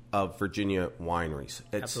Virginia wineries.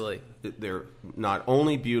 Absolutely. They're not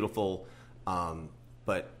only beautiful,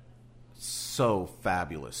 but so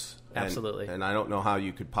fabulous. Absolutely. And I don't know how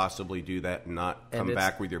you could possibly do that and not come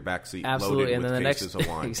back with your backseat absolutely. loaded and with then cases of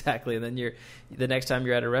wine. Exactly. And then the next time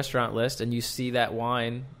you're at a restaurant list and you see that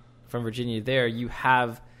wine from Virginia there, you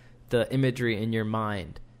have the imagery in your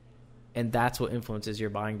mind. And that's what influences your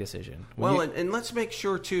buying decision. And let's make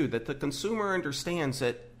sure, too, that the consumer understands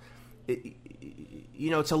that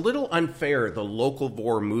it's a little unfair, the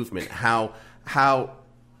locavore movement, how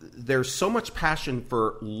there's so much passion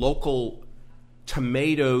for local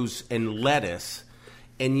tomatoes and lettuce,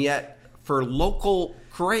 and yet for local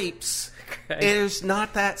grapes, there's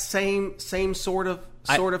not that same sort of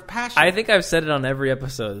passion. I think I've said it on every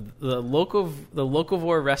episode. The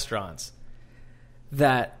locavore restaurants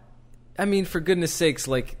that, I mean, for goodness sakes,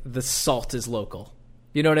 like the salt is local.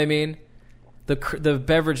 You know what I mean? The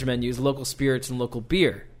beverage menus, local spirits and local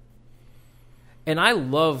beer. And I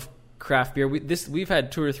love craft beer. We've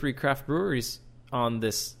had 2 or 3 craft breweries on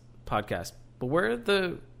this podcast. But where are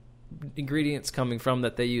the ingredients coming from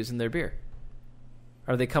that they use in their beer?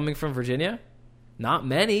 Are they coming from Virginia? Not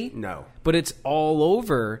many. No. But it's all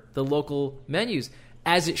over the local menus,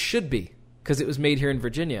 as it should be, because it was made here in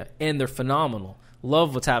Virginia, and they're phenomenal.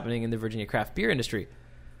 Love what's happening in the Virginia craft beer industry.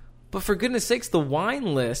 But for goodness sakes, the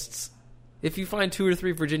wine lists, if you find 2 or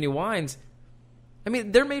 3 Virginia wines, I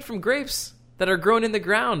mean, they're made from grapes that are grown in the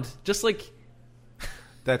ground, just like...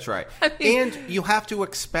 That's right. I mean, and you have to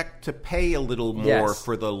expect to pay a little more Yes.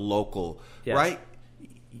 for the local, Yes. right?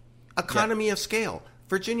 Economy of scale.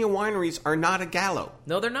 Virginia wineries are not a Gallo.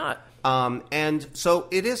 No, they're not. And so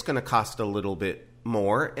it is going to cost a little bit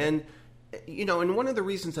more. And, you know, and one of the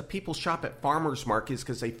reasons that people shop at farmers market is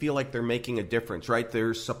because they feel like they're making a difference, right?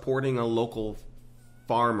 They're supporting a local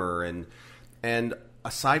farmer. And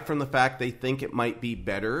aside from the fact they think it might be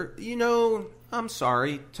better, you know, I'm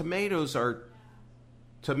sorry, tomatoes are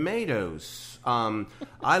tomatoes.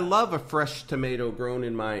 I love a fresh tomato grown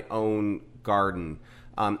in my own garden.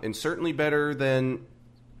 And certainly better than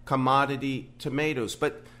commodity tomatoes.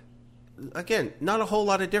 But again, not a whole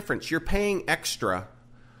lot of difference. You're paying extra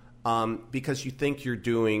because you think you're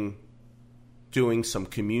doing some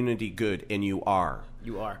community good, and you are.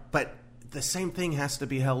 You are. But the same thing has to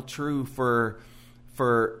be held true for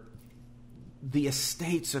the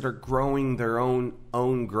estates that are growing their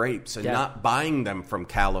own grapes and not buying them from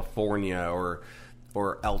California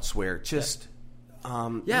or elsewhere. Just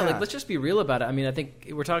like, let's just be real about it. I mean, I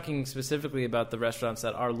think we're talking specifically about the restaurants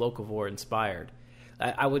that are locavore inspired.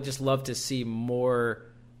 I would just love to see more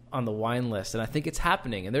on the wine list, and I think it's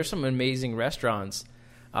happening. And there's some amazing restaurants.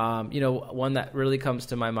 You know, one that really comes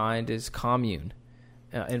to my mind is Commune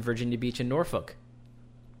in Virginia Beach in Norfolk.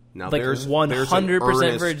 Now, Like there's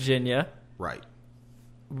 100% Virginia. Right.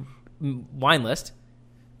 Wine list,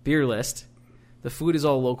 beer list. The food is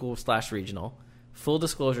all local / regional. Full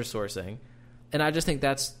disclosure sourcing. And I just think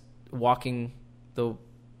that's walking the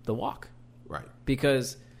walk. Right.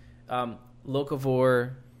 Because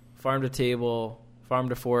locavore, farm to table, farm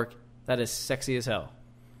to fork, that is sexy as hell.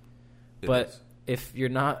 But if you're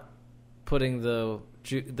not putting the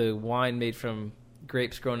wine made from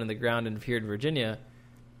grapes grown in the ground and here in Virginia,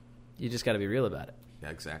 you just got to be real about it. Yeah,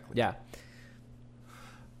 exactly. Yeah.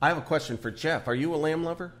 I have a question for Jeff. Are you a lamb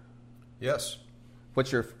lover? Yes.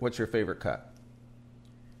 What's your favorite cut?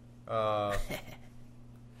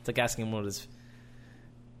 It's like asking him what his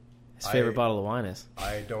favorite bottle of wine is.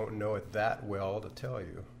 I don't know it that well to tell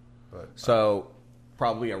you, but So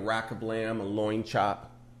probably a rack of lamb, a loin chop.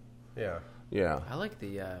 yeah. Yeah. I like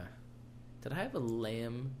the... did I have a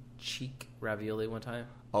lamb cheek ravioli one time?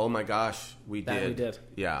 Oh my gosh, we did.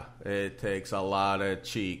 Yeah, it takes a lot of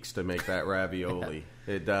cheeks to make that ravioli.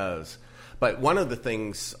 It does. But one of the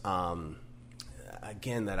things,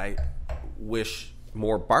 again, that I wish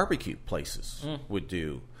more barbecue places would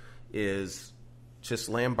do is just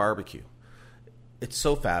lamb barbecue. It's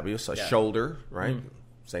so fabulous. A shoulder, right?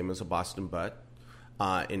 Same as a Boston butt.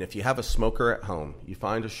 And if you have a smoker at home, you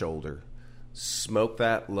find a shoulder, smoke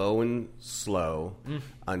that low and slow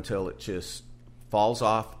until it just falls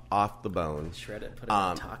off the bone. Shred it, put it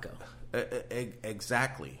on a taco.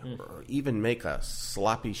 Exactly. Or even make a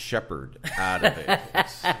sloppy shepherd out of it.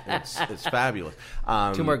 It's fabulous.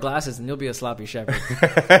 2 more glasses and you'll be a sloppy shepherd.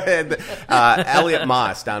 Elliot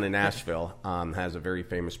Moss down in Nashville has a very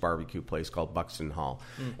famous barbecue place called Buxton Hall.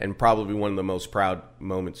 And probably one of the most proud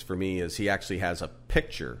moments for me is he actually has a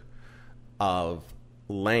picture of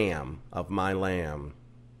my lamb,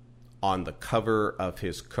 on the cover of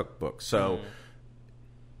his cookbook. So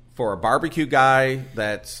for a barbecue guy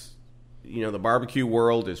that's, you know, the barbecue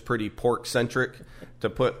world is pretty pork-centric, to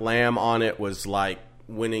put lamb on it was like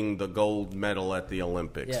winning the gold medal at the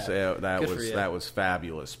Olympics. Yeah. That was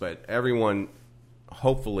fabulous. But everyone,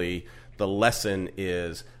 hopefully, the lesson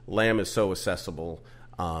is lamb is so accessible.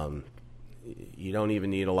 You don't even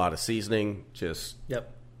need a lot of seasoning. Just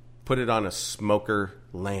put it on a smoker.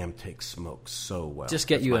 Lamb takes smoke so well. Just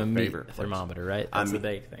get That's you my a meat favorite place. thermometer, right? That's the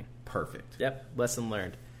big thing. Perfect. Yep, lesson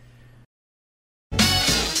learned.